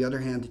 3. On the other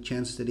hand, the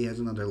chance that he has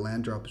another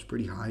land drop is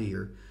pretty high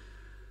here.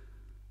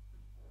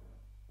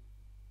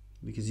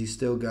 Because he's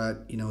still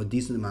got, you know, a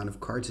decent amount of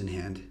cards in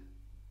hand.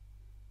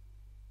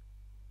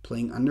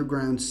 Playing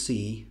Underground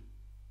Sea.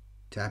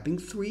 Tapping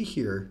 3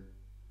 here.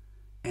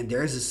 And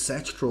there's a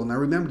Sedge Troll. Now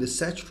remember, the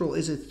Sedge Troll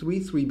is a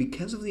 3/3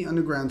 because of the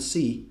Underground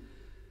Sea.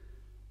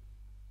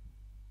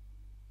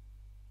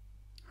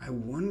 I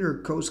wonder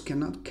Koos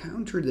cannot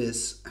counter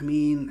this. I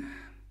mean,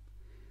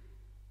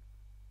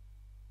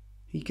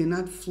 he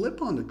cannot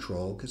flip on the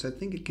Troll because I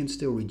think it can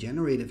still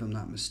regenerate if I'm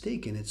not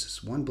mistaken. It's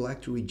just 1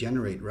 black to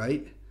regenerate,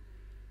 right?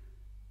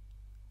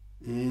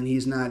 And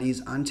he's not.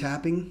 He's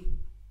untapping.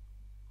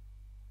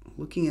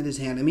 Looking at his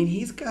hand. I mean,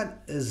 he's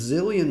got a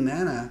zillion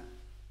mana,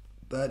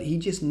 but he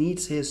just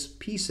needs his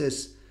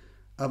pieces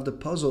of the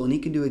puzzle, and he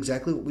can do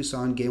exactly what we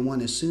saw in game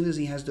 1. As soon as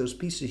he has those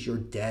pieces, you're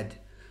dead.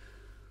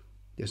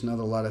 There's not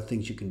a lot of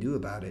things you can do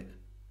about it.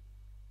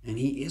 And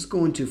he is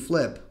going to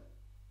flip.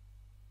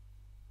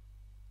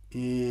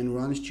 And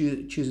Ron is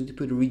choosing to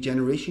put a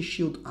regeneration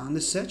shield on the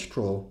Sedge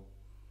Troll.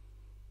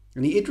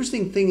 And the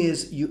interesting thing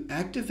is you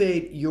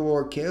activate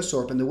your Chaos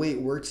Orb, and the way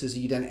it works is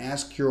you then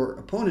ask your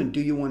opponent,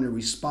 do you want to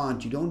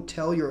respond? You don't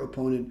tell your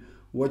opponent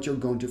what you're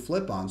going to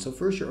flip on. So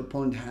first your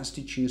opponent has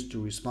to choose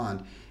to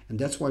respond. And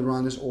that's why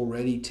Ron is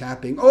already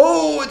tapping.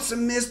 Oh, it's a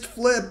missed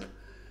flip.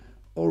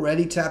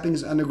 Already tapping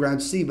his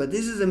Underground Sea, but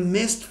this is a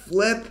missed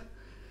flip.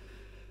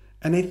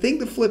 And I think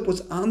the flip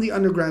was on the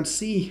Underground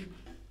Sea,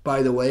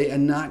 by the way,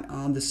 and not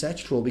on the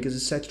Sedge Troll, because the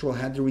Sedge Troll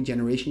had the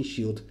regeneration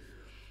shield.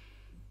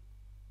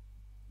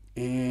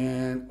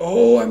 And,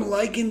 oh, I'm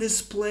liking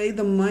this play,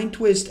 the Mind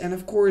Twist. And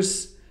of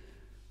course,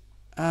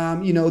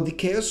 you know, the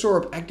Chaos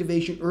Orb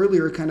activation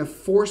earlier kind of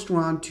forced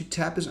Ron to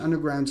tap his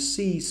Underground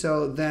Sea.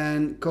 So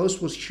then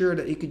Koos was sure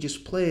that he could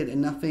just play it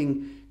and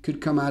nothing could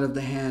come out of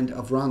the hand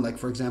of Ron, like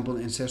for example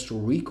an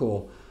Ancestral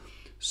Recall.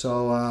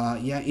 So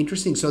yeah,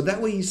 interesting. So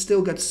that way he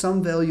still got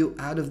some value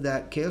out of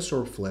that Chaos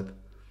Orb flip.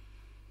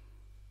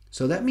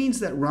 So that means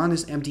that Ron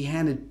is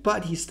empty-handed,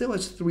 but he still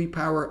has 3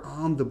 power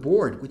on the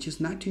board, which is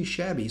not too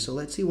shabby. So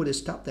let's see what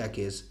his top deck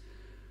is.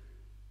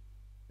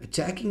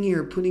 Attacking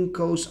here, putting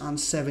Koos on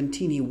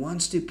 17. He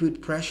wants to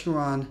put pressure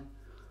on.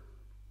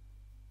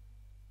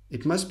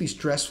 It must be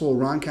stressful.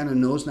 Ron kind of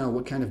knows now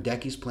what kind of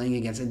deck he's playing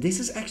against. And this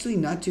is actually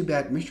not too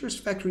bad. Mishra's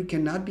Factory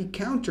cannot be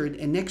countered,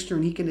 and next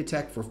turn he can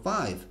attack for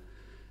 5.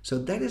 So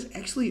that is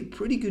actually a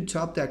pretty good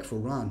top deck for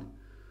Ron.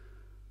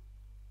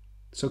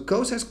 So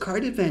Koos has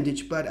card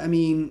advantage, but I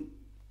mean,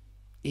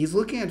 he's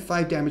looking at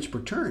 5 damage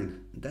per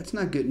turn. That's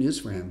not good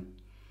news for him.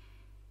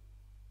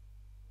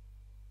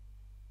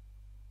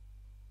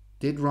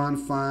 Did Ron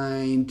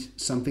find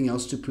something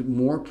else to put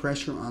more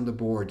pressure on the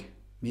board?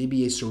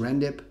 Maybe a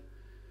Serendip?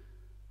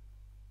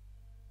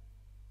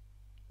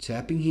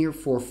 Tapping here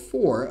for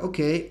 4.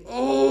 Okay.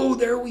 Oh,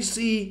 there we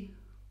see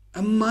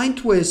a Mind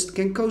Twist.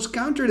 Can Koos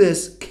counter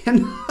this?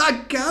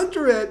 Cannot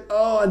counter it.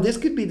 Oh, and this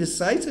could be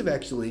decisive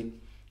actually.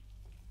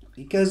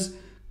 Because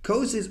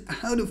Koos is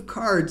out of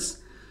cards.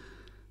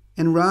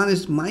 And Ron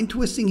is Mind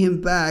Twisting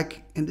him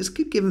back. And this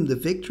could give him the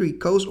victory.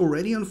 Koos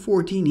already on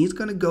 14. He's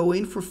going to go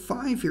in for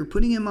 5 here.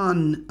 Putting him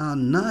on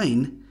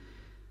 9.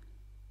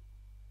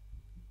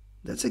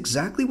 That's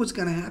exactly what's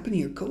going to happen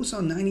here. Koos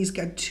on 9. He's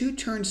got 2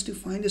 turns to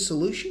find a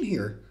solution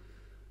here.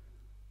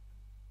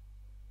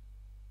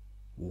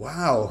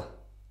 Wow.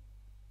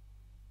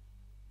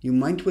 You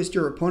mind twist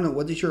your opponent.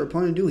 What does your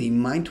opponent do? He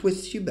mind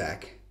twists you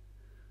back.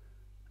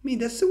 I mean,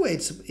 that's the way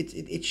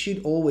it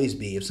should always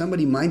be. If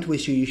somebody mind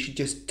twists you, you should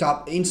just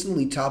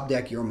instantly top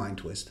deck your mind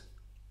twist.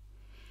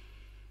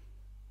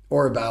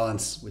 Or a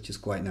balance, which is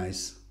quite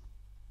nice.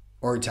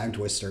 Or a time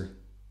twister.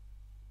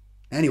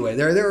 Anyway,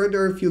 there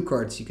are a few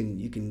cards you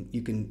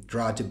can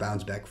draw to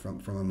bounce back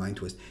from a mind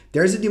twist.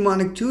 There's a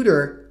demonic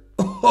tutor.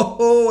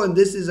 Oh, and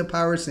this is a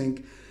power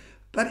sink.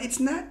 But it's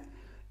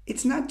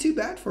not too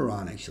bad for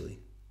Ron, actually.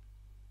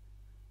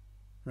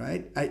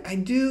 Right?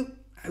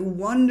 I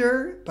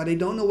wonder, but I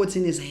don't know what's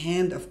in his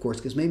hand, of course,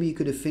 because maybe he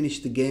could have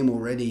finished the game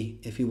already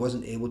if he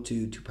wasn't able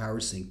to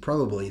power sync.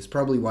 Probably. It's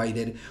probably why he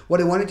did it.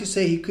 What I wanted to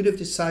say, he could have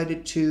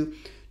decided to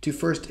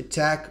first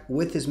attack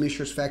with his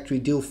Mishra's Factory,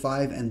 deal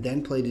 5, and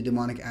then play the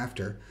demonic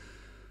after.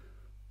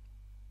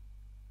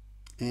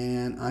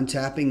 And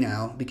untapping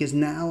now, because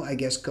now I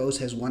guess Koos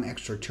has one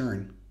extra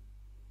turn.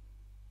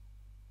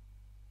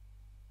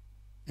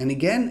 And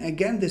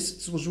again,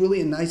 this was really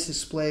a nice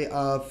display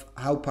of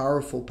how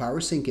powerful Power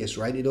Sync is,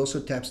 right? It also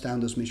taps down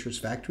those Mishra's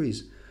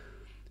Factories.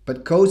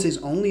 But Koos is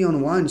only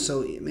on 1,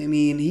 so, I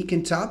mean, he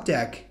can top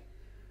deck.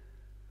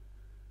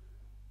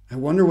 I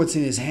wonder what's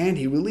in his hand.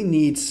 He really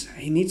needs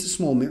a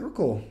small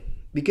miracle.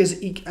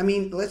 Because,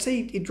 let's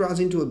say it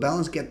draws into a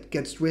balance,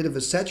 gets rid of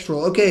a set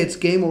troll. Okay, it's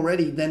game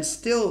already. Then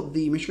still,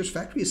 the Mishra's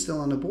Factory is still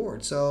on the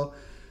board. So,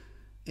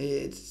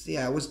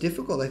 it was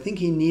difficult. I think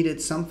he needed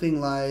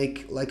something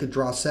like a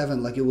draw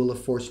 7, like it will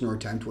have forced nor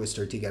time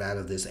twister to get out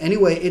of this.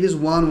 Anyway, it is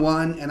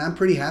 1-1, and I'm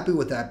pretty happy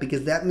with that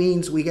because that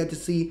means we get to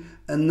see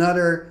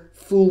another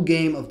full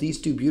game of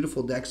these two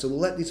beautiful decks. So we'll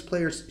let these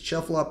players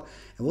shuffle up,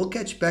 and we'll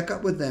catch back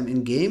up with them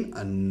in game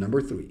number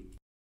 3.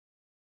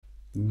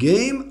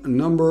 Game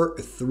number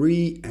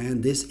 3,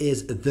 and this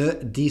is the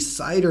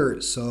decider.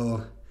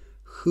 So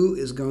who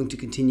is going to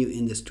continue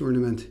in this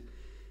tournament,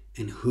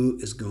 and who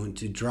is going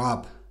to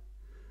drop?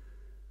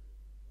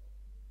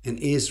 And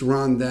is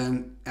Ron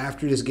then,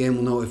 after this game,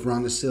 we'll know if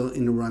Ron is still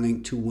in the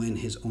running to win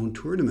his own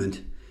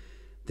tournament.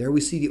 There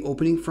we see the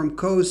opening from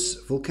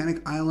Koos,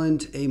 Volcanic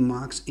Island, a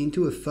Mox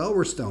into a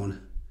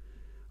Felverstone.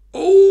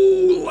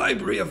 Oh,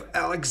 Library of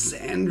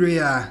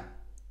Alexandria.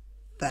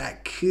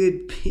 That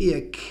could be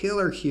a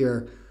killer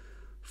here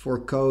for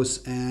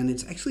Koos. And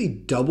it's actually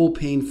double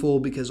painful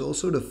because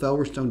also the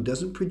Felverstone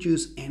doesn't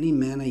produce any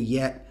mana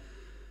yet.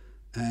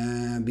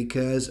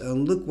 Because,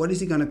 look, what is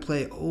he going to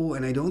play? Oh,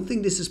 and I don't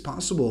think this is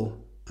possible.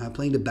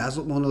 Playing the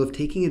Basalt Monolith,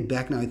 taking it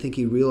back now. I think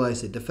he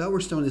realized it. The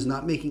Felverstone is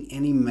not making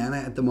any mana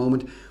at the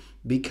moment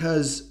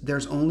because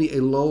there's only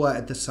a Loa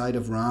at the side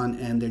of Ron,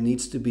 and there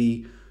needs to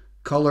be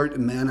colored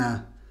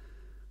mana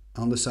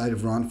on the side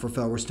of Ron for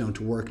Felverstone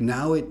to work.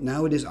 Now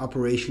it is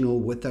operational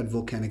with that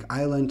Volcanic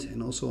Island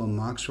and also a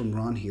Mox from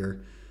Ron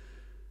here.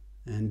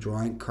 And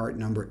drawing card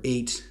number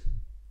 8.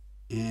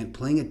 And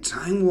playing a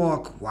Time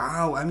Walk.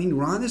 Wow, I mean,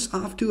 Ron is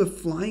off to a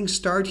flying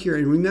start here.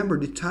 And remember,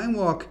 the Time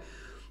Walk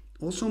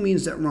also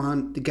means that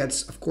Ron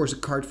gets, of course, a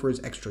card for his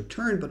extra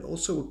turn, but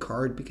also a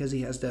card because he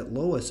has that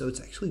Loa. So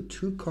it's actually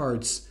 2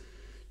 cards,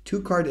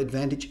 2-card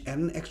advantage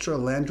and an extra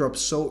land drop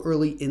so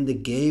early in the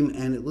game.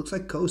 And it looks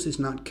like Koos is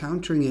not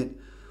countering it.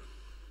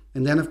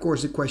 And then, of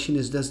course, the question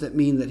is, does that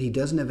mean that he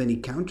doesn't have any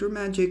counter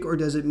magic, or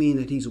does it mean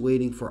that he's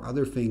waiting for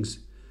other things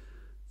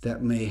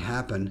that may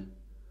happen?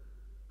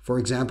 For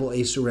example,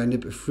 a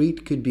Serendip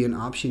Efreet could be an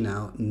option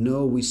now.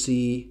 No, we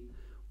see,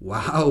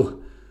 wow,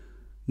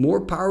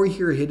 more power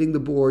here hitting the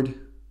board.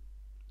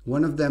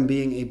 One of them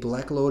being a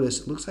Black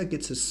Lotus. It looks like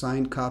it's a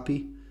signed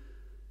copy.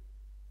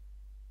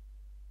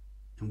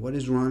 And what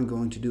is Ron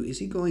going to do? Is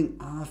he going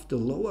off the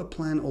Loa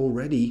plan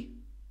already?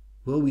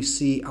 Will we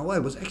see? Oh, I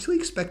was actually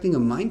expecting a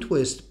Mind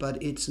Twist,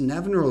 but it's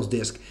Navanural's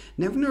Disc.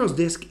 Navanural's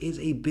Disc is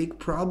a big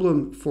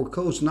problem for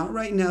Koos. Not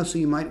right now, so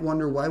you might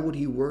wonder, why would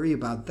he worry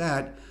about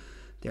that?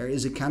 There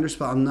is a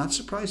counterspell. I'm not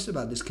surprised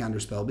about this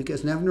counterspell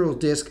because Navanural's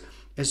Disc,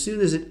 as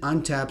soon as it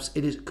untaps,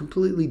 it is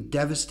completely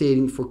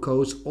devastating for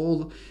Koos.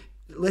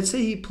 Let's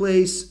say he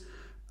plays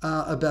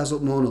a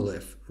Basalt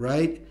Monolith,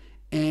 right?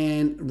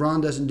 And Ron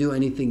doesn't do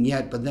anything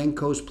yet, but then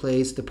Koos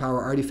plays the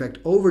Power Artifact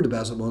over the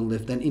Basalt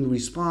Monolith. Then in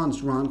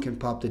response, Ron can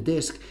pop the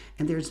disc,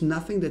 and there's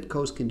nothing that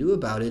Koos can do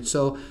about it.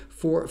 So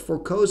for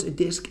Koos, a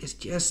disc is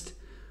just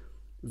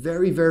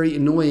very, very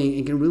annoying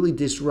and can really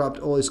disrupt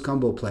all his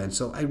combo plans.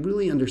 So I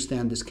really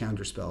understand this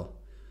counterspell.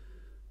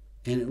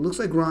 And it looks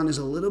like Ron is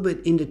a little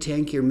bit in the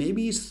tank here.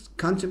 Maybe he's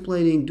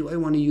contemplating, do I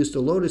want to use the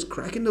Lotus?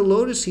 Cracking the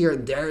Lotus here.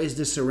 There is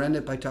the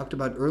Serendip I talked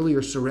about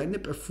earlier.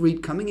 Serendip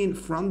Efreet coming in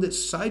from the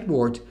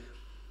sideboard.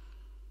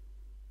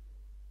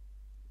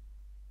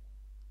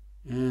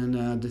 And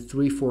the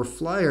 3/4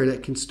 flyer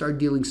that can start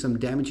dealing some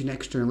damage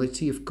next turn. Let's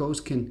see if Koos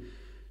can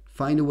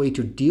find a way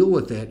to deal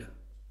with it.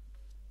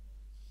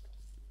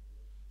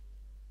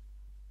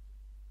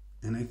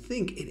 And I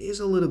think it is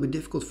a little bit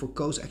difficult for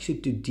Koos actually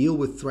to deal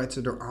with threats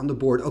that are on the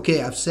board.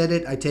 Okay, I've said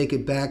it. I take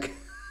it back.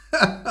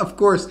 Of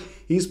course,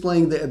 he's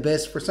playing the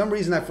Abyss. For some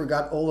reason, I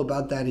forgot all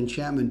about that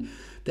enchantment.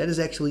 That is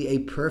actually a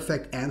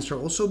perfect answer.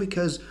 Also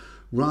because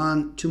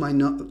Ron, to my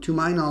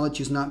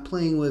knowledge, is not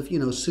playing with,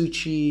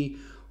 Suchi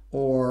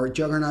or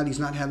Juggernaut, he's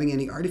not having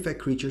any artifact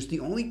creatures. The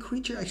only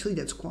creature actually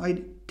that's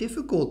quite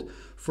difficult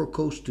for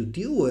Koos to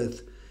deal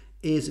with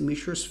is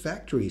Mishra's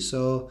Factory.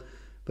 So,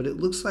 but it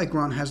looks like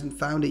Ron hasn't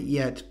found it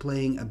yet,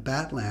 playing a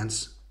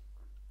Badlands.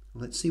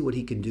 Let's see what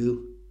he can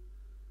do.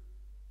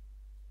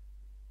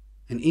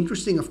 And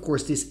interesting, of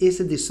course, this is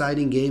a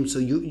deciding game, so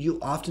you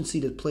often see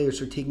that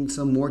players are taking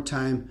some more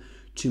time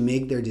to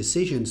make their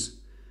decisions.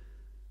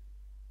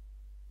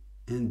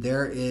 And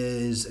there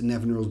is a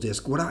Nevinyrral's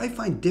Disc. What I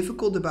find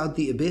difficult about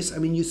the Abyss, I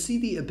mean, you see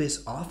the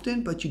Abyss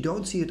often, but you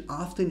don't see it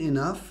often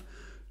enough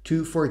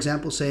to, for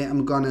example, say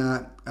I'm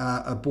gonna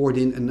board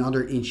in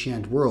another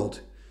Enchant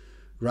World,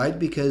 right?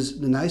 Because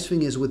the nice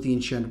thing is with the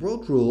Enchant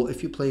World rule,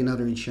 if you play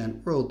another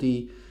Enchant World,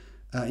 the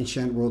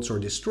Enchant Worlds are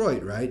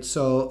destroyed, right?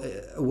 So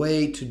a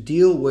way to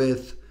deal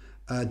with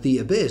the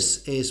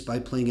Abyss is by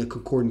playing a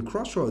Concordant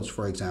Crossroads,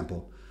 for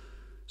example.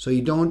 So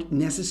you don't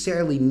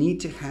necessarily need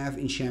to have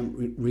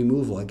enchant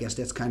removal. I guess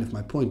that's kind of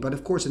my point. But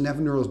of course, a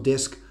Nevinyrral's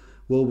Disc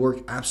will work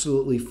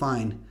absolutely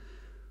fine.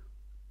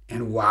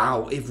 And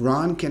wow, if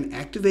Ron can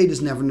activate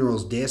his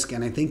Nevinyrral's Disc,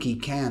 and I think he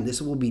can,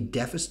 this will be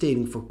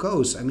devastating for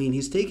Koos. I mean,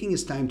 he's taking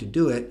his time to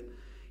do it.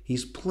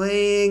 He's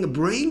playing a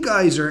Brain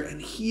Geyser,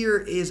 and here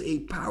is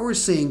a Power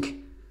Sink.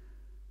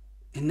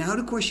 And now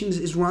the question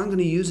is Ron going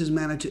to use his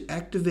mana to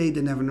activate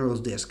the Nevinyrral's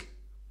Disc?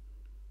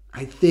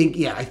 I think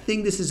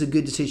this is a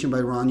good decision by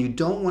Ron. You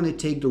don't want to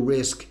take the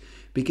risk,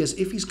 because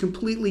if he's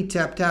completely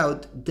tapped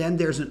out, then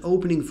there's an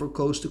opening for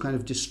Koos to kind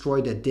of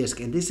destroy that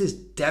disc. And this is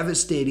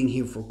devastating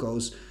here for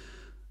Koos.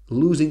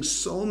 Losing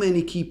so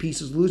many key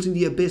pieces, losing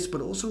the Abyss, but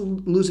also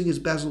losing his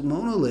Basalt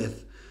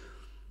Monolith.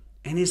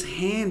 And his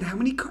hand, how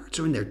many cards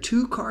are in there?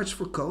 2 cards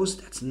for Koos?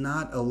 That's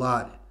not a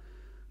lot.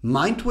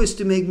 Mind Twist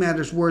to make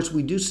matters worse.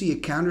 We do see a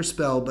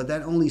counterspell, but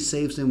that only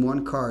saves him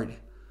 1 card.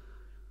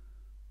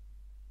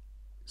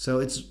 So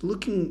it's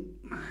looking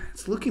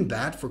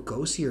bad for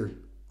Koos here.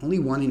 Only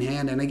 1 in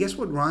hand. And I guess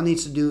what Ron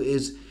needs to do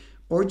is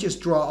or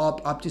just draw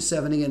up to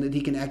 7 again that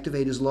he can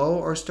activate his low,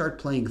 or start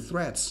playing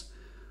threats.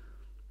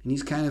 And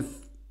he's kind of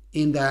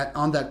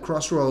on that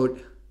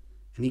crossroad,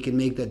 and he can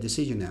make that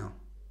decision now.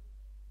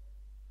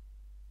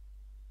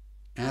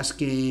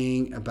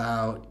 Asking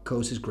about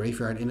Koos'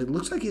 graveyard, and it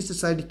looks like he's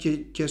decided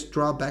to just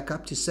draw back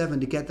up to 7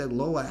 to get that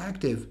Loa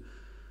active,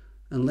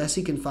 unless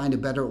he can find a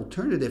better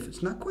alternative.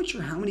 It's not quite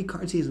sure how many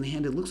cards he has in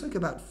hand. It looks like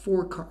about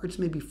 4 cards,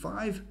 maybe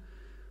 5.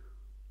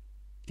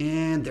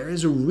 And there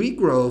is a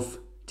Regrowth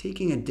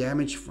taking a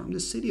damage from the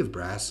City of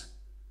Brass.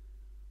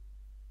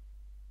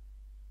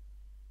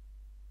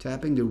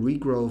 Tapping the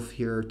Regrowth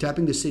here,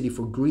 tapping the city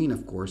for green,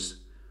 of course.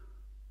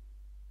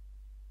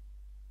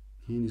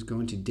 And he's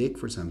going to dig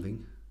for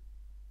something.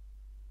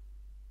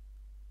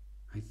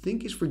 I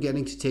think he's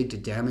forgetting to take the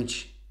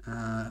damage.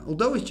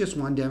 Although it's just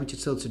 1 damage,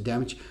 it's still some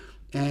damage.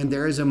 And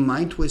there is a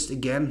Mind Twist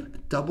again. A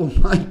double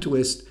Mind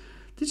Twist.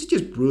 This is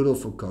just brutal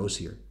for Koos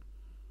here.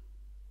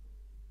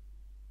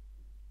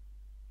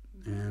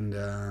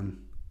 And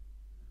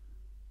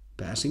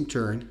passing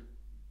turn.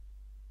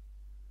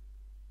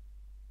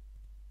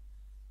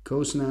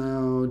 Koos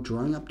now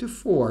drawing up to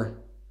 4.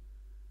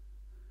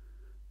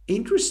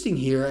 Interesting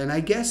here, and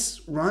I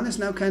guess Ron has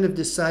now kind of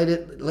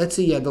decided, let's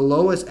see, the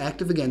Loa is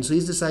active again, so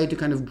he's decided to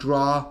kind of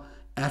draw,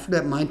 after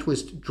that Mind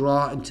Twist,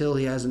 draw until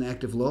he has an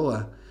active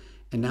Loa,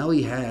 and now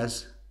he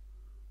has.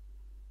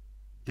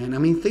 And I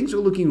mean, things are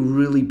looking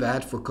really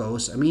bad for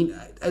Koos. I mean,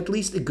 at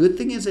least the good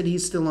thing is that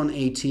he's still on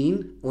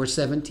 18 or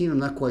 17, I'm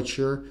not quite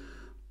sure.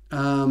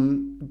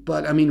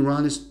 But I mean,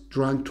 Ron is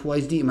drawing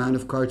twice the amount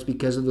of cards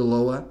because of the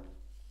Loa.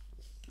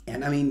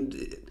 And I mean,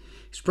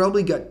 he's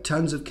probably got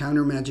tons of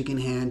counter magic in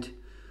hand.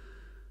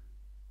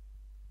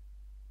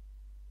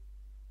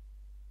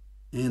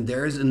 And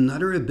there's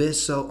another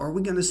Abyss, so are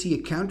we going to see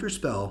a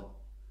counterspell?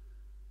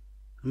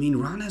 I mean,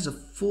 Ron has a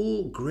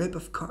full grip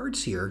of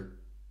cards here.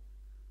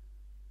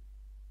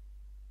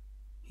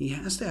 He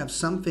has to have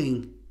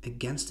something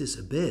against this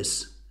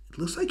Abyss. It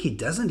looks like he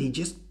doesn't. He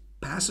just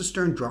passes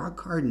turn, draw a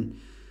card, and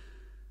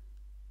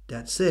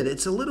that's it.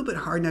 It's a little bit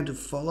hard now to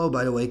follow,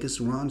 by the way,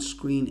 because Ron's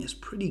screen is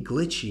pretty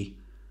glitchy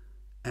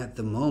at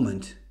the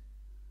moment.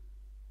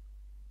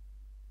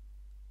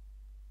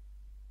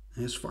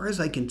 As far as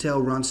I can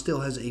tell, Ron still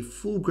has a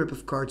full grip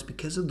of cards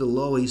because of the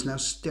Loa. He's now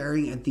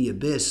staring at the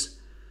Abyss,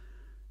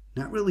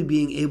 not really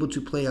being able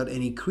to play out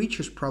any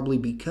creatures, probably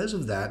because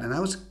of that. And I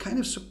was kind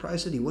of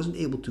surprised that he wasn't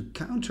able to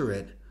counter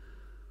it.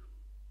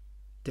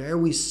 There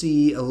we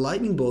see a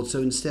Lightning Bolt,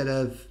 so instead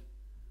of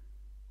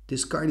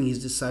discarding,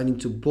 he's deciding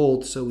to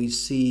bolt. So we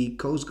see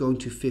Koos going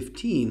to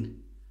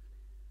 15.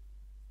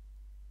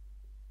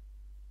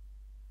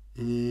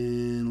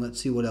 And let's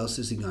see, what else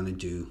is he going to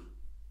do?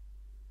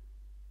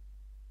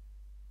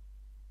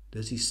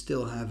 Does he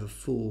still have a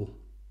full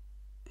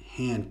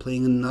hand?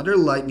 Playing another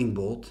Lightning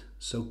Bolt.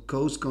 So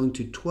Koos going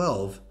to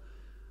 12.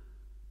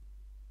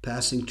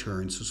 Passing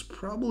turn. So it's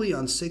probably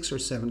on 6 or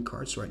 7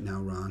 cards right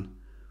now, Ron.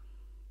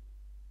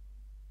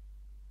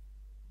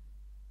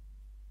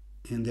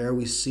 And there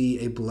we see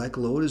a Black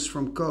Lotus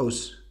from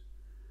Koos.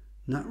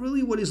 Not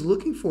really what he's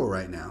looking for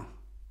right now.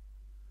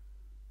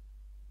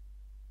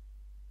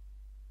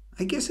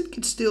 I guess it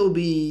could still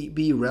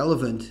be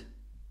relevant.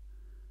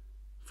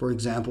 For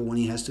example, when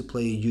he has to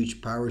play a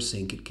huge power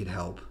sink, it could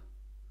help.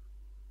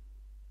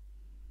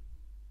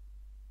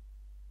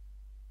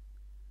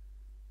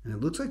 And it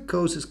looks like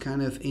Koos is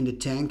kind of in the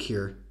tank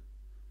here.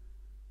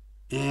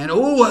 And,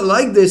 oh, I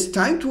like this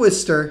Time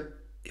Twister.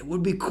 It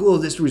would be cool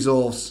if this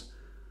resolves.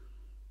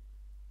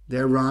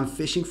 There, Ron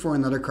fishing for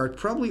another card.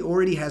 Probably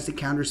already has the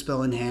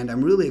counterspell in hand.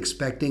 I'm really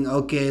expecting,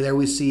 okay, there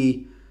we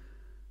see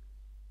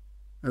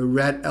a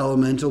red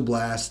Elemental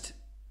Blast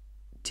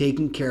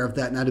taking care of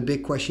that. Now the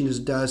big question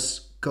is,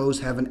 does Koos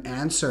have an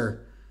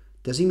answer?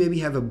 Does he maybe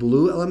have a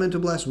blue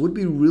Elemental Blast? Would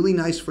be really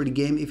nice for the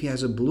game if he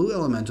has a blue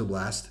Elemental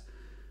Blast.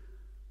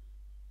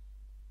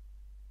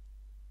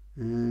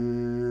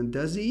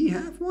 Does he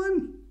have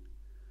one?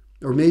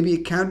 Or maybe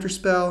a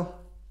counterspell?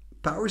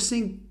 Power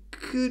Sink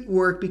could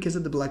work because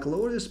of the Black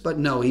Lotus, but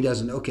no, he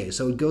doesn't. Okay,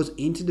 so it goes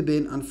into the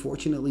bin,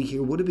 unfortunately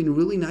here. Would have been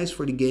really nice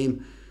for the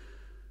game,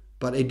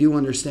 but I do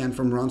understand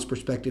from Ron's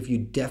perspective, you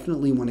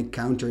definitely want to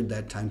counter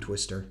that Time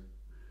Twister.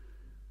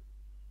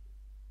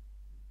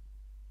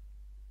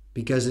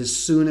 Because as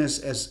soon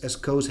as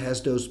Koos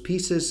has those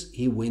pieces,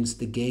 he wins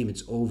the game.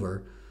 It's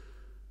over.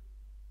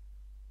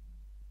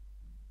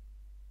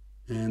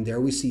 And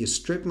there we see a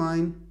strip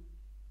mine.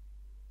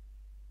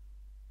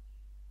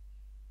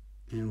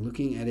 And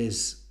looking at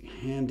his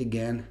hand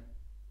again,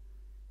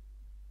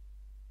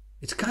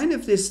 it's kind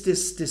of this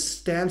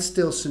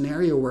standstill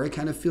scenario where I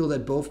kind of feel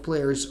that both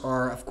players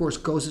are, of course,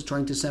 Koos is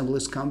trying to assemble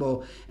his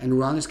combo, and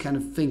Ron is kind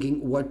of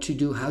thinking what to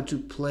do, how to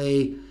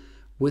play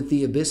with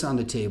the Abyss on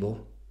the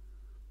table.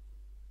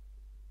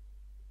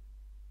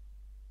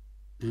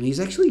 And he's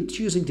actually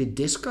choosing to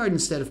discard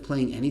instead of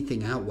playing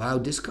anything out. Wow,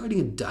 discarding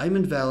a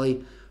Diamond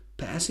Valley,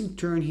 passing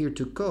turn here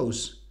to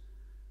Koos.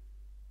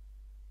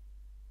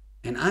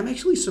 And I'm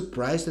actually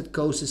surprised that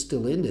Koos is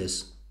still in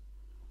this.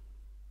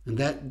 And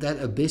that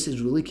Abyss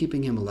is really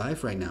keeping him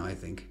alive right now, I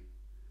think.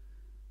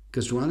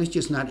 Because Ron is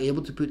just not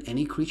able to put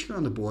any creature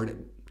on the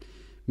board.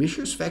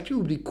 Mishra's Factory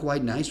would be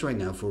quite nice right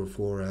now for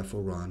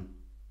Ron.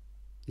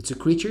 It's a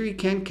creature he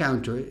can't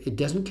counter. It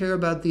doesn't care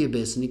about the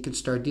Abyss, and he can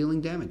start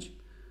dealing damage.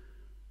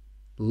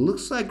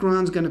 Looks like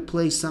Ron's going to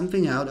play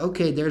something out.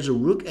 Okay, there's a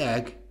Rook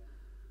Egg.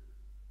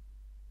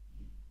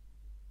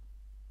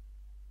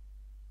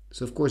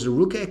 So, of course, a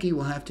Rook Egg he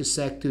will have to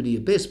sack to the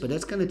Abyss, but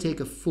that's going to take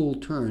a full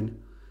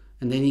turn.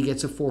 And then he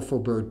gets a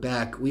 4/4 bird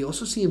back. We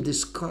also see him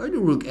discard a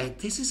Rook Egg.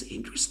 This is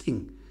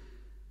interesting.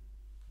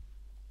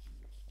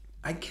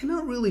 I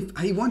cannot really...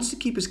 He wants to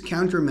keep his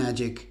counter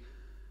magic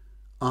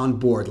on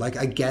board. Like,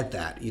 I get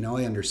that. You know,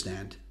 I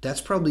understand.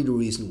 That's probably the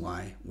reason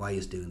why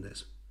he's doing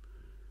this.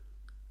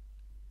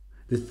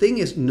 The thing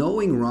is,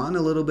 knowing Ron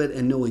a little bit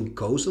and knowing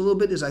Koos a little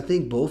bit is I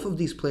think both of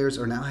these players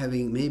are now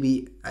having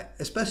maybe,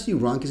 especially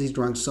Ron because he's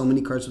drawing so many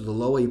cards with the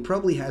Loa, he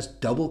probably has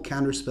double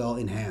counterspell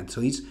in hand.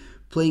 So he's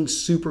playing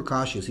super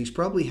cautious. He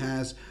probably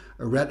has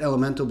a red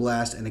Elemental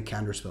Blast and a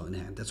counterspell in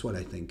hand. That's what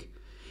I think.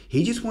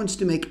 He just wants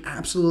to make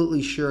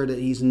absolutely sure that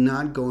he's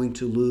not going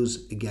to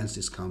lose against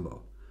his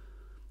combo.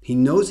 He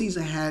knows he's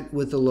ahead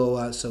with the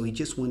Loa, so he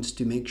just wants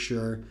to make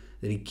sure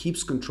that he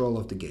keeps control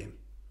of the game.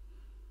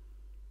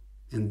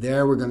 And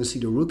there we're going to see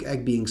the Rook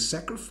Egg being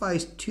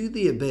sacrificed to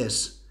the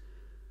Abyss.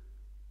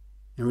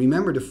 And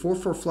remember, the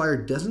 4/4 flyer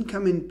doesn't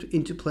come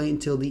into play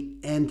until the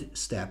end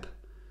step.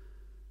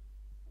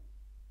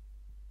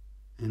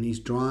 And he's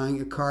drawing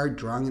a card,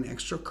 drawing an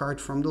extra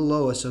card from the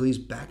Loa, so he's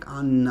back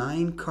on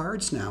 9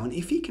 cards now. And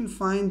if he can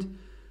find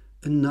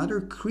another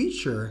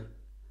creature,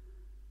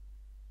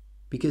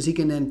 because he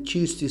can then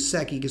choose to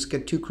sack, he can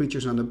get 2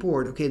 creatures on the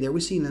board. Okay, there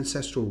we see an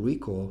Ancestral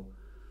Recall.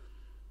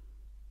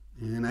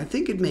 And I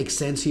think it makes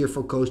sense here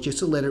for Koos just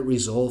to let it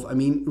resolve. I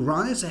mean,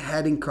 Ron is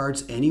ahead in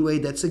cards anyway.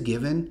 That's a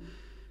given.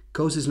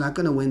 Koos is not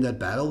going to win that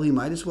battle. He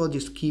might as well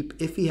just keep,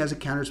 if he has a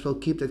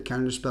counterspell, keep that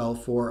counterspell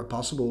for a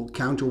possible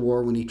counter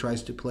war when he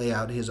tries to play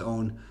out his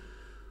own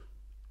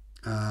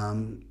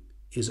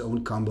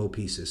combo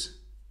pieces.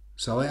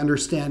 So I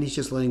understand he's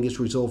just letting this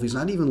resolve. He's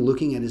not even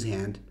looking at his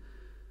hand.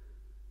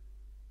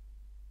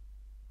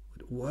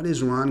 What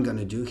is Ron going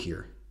to do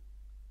here?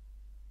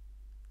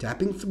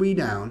 Tapping 3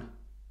 down.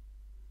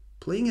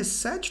 Playing a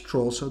Sedge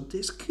Troll, so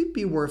this could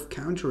be worth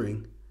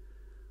countering.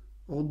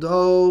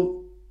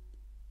 Although,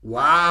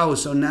 wow,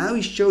 so now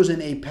he's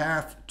chosen a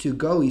path to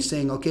go. He's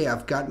saying, okay,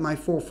 I've got my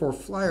 4/4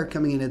 flyer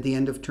coming in at the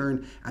end of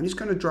turn. I'm just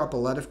going to drop a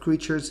lot of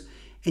creatures.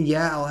 And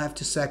yeah, I'll have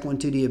to sack one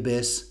to the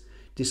Abyss.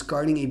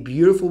 Discarding a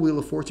beautiful Wheel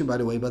of Fortune, by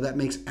the way, but that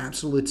makes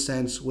absolute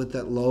sense with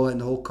that Loa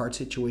and the whole card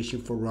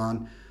situation for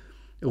Ron.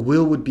 A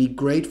Wheel would be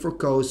great for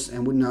Koos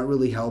and would not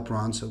really help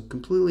Ron, so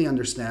completely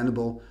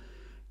understandable.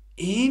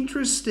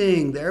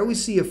 Interesting. There we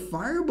see a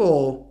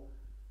Fireball.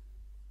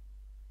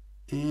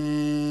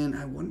 And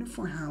I wonder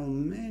for how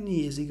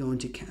many is he going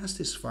to cast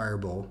this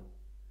Fireball?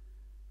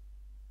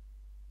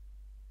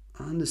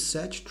 On the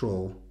Sedge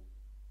Troll.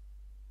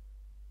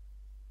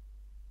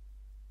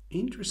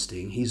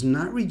 Interesting. He's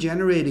not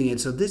regenerating it.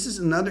 So this is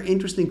another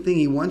interesting thing.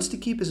 He wants to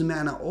keep his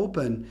mana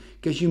open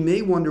because you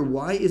may wonder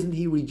why isn't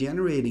he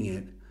regenerating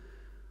it?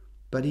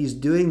 But he's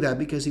doing that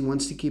because he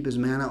wants to keep his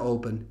mana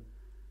open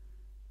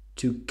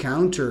to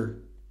counter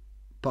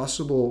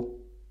possible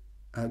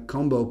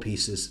combo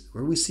pieces,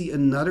 where we see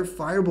another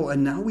fireball,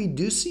 and now we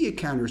do see a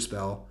counter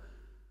spell.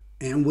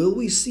 And will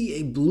we see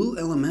a blue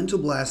elemental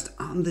blast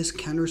on this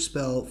counter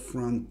spell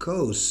from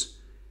Koos?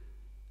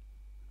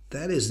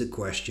 That is the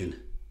question.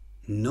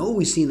 No,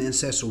 we see an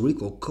ancestral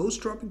recall. Koos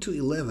dropping to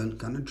 11,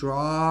 gonna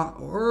draw,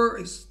 or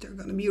is there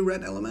gonna be a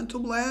red elemental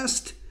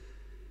blast?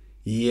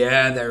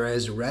 Yeah, there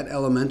is red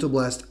elemental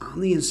blast on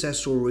the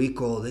ancestral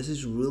recall. This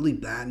is really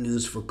bad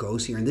news for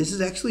Koos here, and this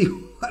is actually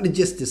what I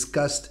just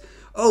discussed.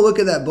 Oh, look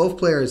at that, both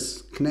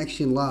players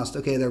connection lost.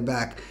 Okay, they're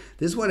back.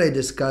 This is what I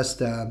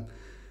discussed.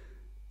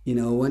 You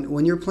know,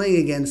 when you're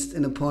playing against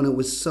an opponent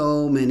with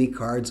so many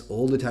cards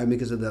all the time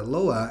because of that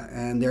Loa,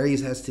 and there he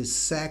has to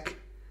sack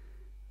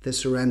the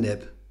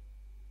Serendip,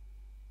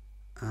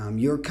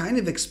 you're kind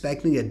of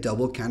expecting a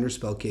double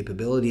counterspell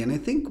capability. And I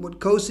think what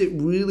Koos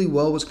did really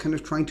well was kind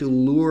of trying to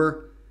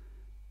lure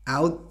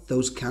out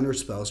those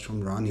counterspells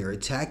from Ron here,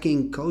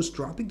 attacking Koos,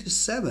 dropping to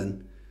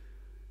 7.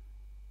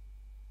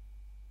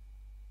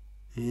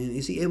 And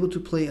is he able to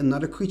play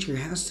another creature?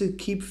 He has to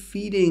keep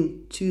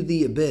feeding to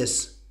the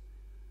Abyss.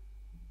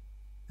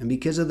 And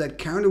because of that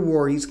counter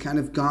war, he's kind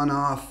of gone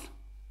off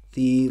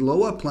the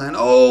Loa plan.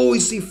 Oh, we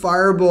see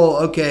Fireball.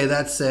 Okay,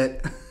 that's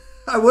it.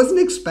 I wasn't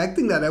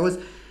expecting that.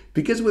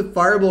 Because with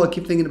Fireball, I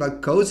keep thinking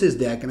about Koos'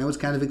 deck, and I was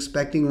kind of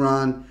expecting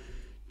Ron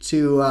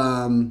to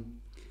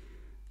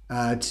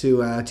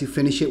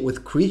finish it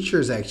with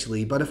creatures,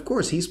 actually. But of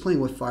course, he's playing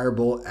with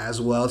Fireball as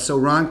well. So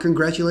Ron,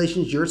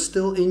 congratulations. You're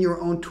still in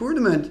your own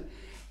tournament.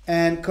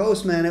 And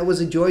Koos, man, it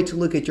was a joy to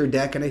look at your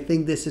deck, and I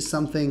think this is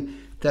something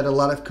that a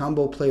lot of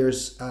combo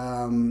players,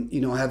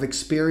 have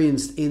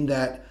experienced in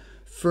that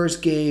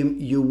first game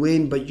you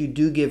win, but you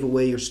do give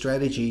away your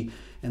strategy.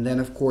 And then,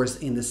 of course,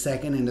 in the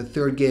second and the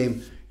third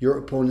game, your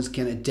opponents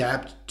can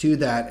adapt to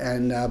that.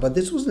 And but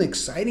this was an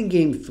exciting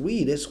game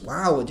 3.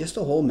 Wow, just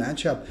a whole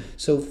matchup.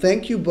 So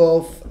thank you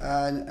both.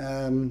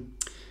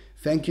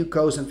 Thank you,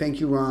 Koos, and thank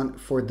you, Ron,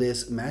 for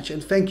this match.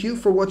 And thank you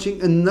for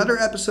watching another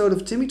episode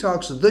of Timmy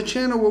Talks, the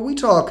channel where we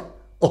talk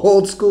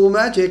old school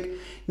Magic.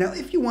 Now,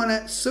 if you want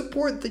to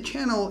support the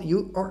channel,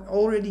 you are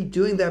already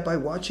doing that by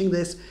watching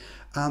this.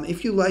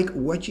 If you like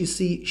what you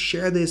see,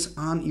 share this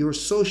on your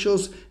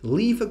socials.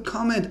 Leave a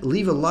comment,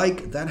 leave a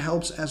like. That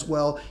helps as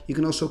well. You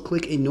can also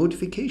click a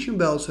notification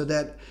bell so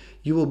that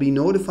you will be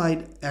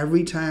notified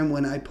every time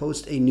when I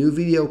post a new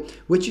video,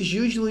 which is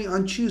usually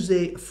on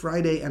Tuesday,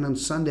 Friday, and on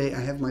Sunday. I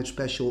have my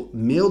special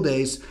mail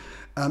days.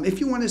 If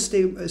you want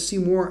to see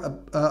more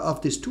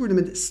of this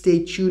tournament,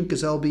 stay tuned,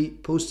 because I'll be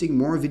posting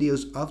more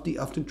videos of the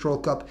Uthden Troll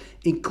Cup,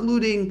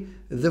 including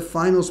the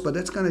finals. But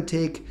that's going to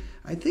take,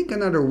 I think,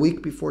 another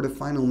week before the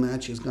final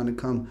match is going to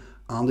come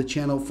on the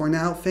channel. For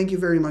now, thank you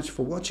very much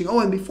for watching. Oh,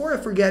 and before I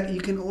forget,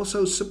 you can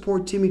also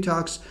support Timmy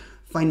Talks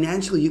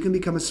financially. You can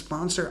become a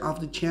sponsor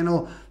of the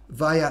channel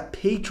via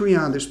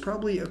Patreon. There's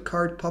probably a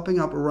card popping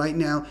up right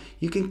now.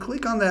 You can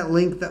click on that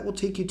link. That will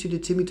take you to the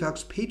Timmy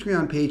Talks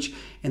Patreon page,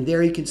 and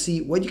there you can see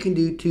what you can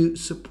do to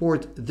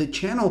support the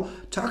channel.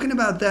 Talking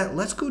about that,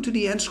 let's go to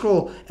the end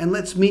scroll and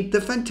let's meet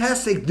the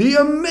fantastic, the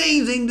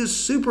amazing, the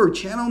super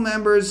channel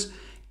members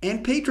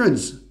and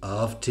patrons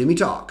of Timmy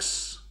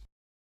Talks.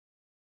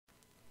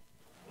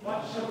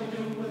 What shall we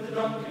do with the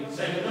drunken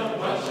sailor?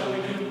 What shall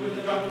we do with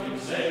the drunken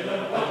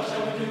sailor? What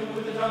shall we do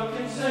with the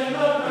drunken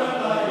sailor?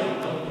 Early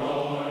in the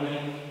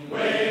morning,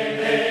 way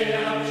hey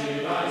and up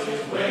she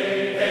rises,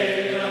 way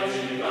hey and up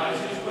she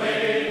rises,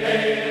 way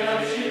hey and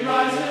up she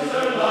rises,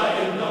 early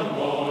in the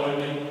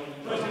morning.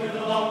 Put him in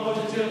the longboat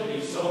until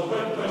he's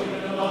sober, put him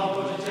in the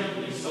longboat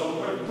until he's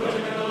sober, put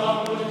him in the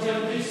longboat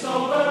until he's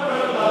sober,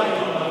 early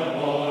in the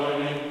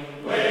morning.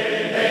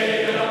 Way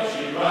hey and up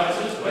she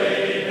rises,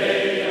 way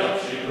hey and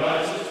up she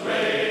rises.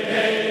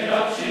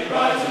 She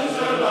rises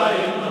early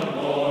in the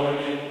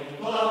morning.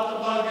 Pull out the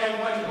plug and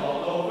wet him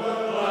all over.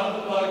 Pull out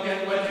the plug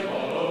and wet him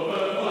all over.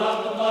 Pull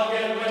out the plug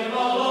and wet him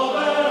all over.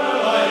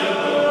 Early in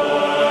the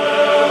morning.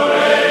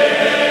 Way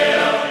hey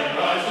up she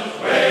rises.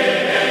 Way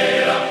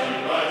hey up she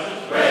rises.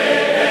 Way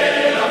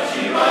hey up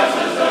she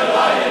rises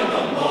early in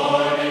the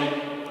morning.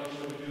 What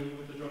shall we do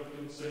with the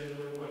drunken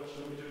sailor? What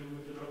shall we do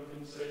with the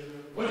drunken sailor?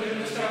 Put him in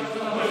the scout to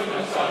the hood,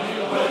 my son.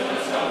 Put him in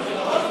the scout to the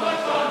hood, my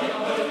son.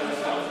 Put him in the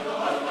scout to the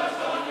hood, my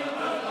son.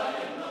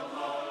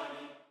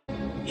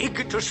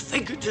 Igitus,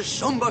 figitus,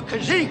 somber,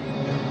 kazing.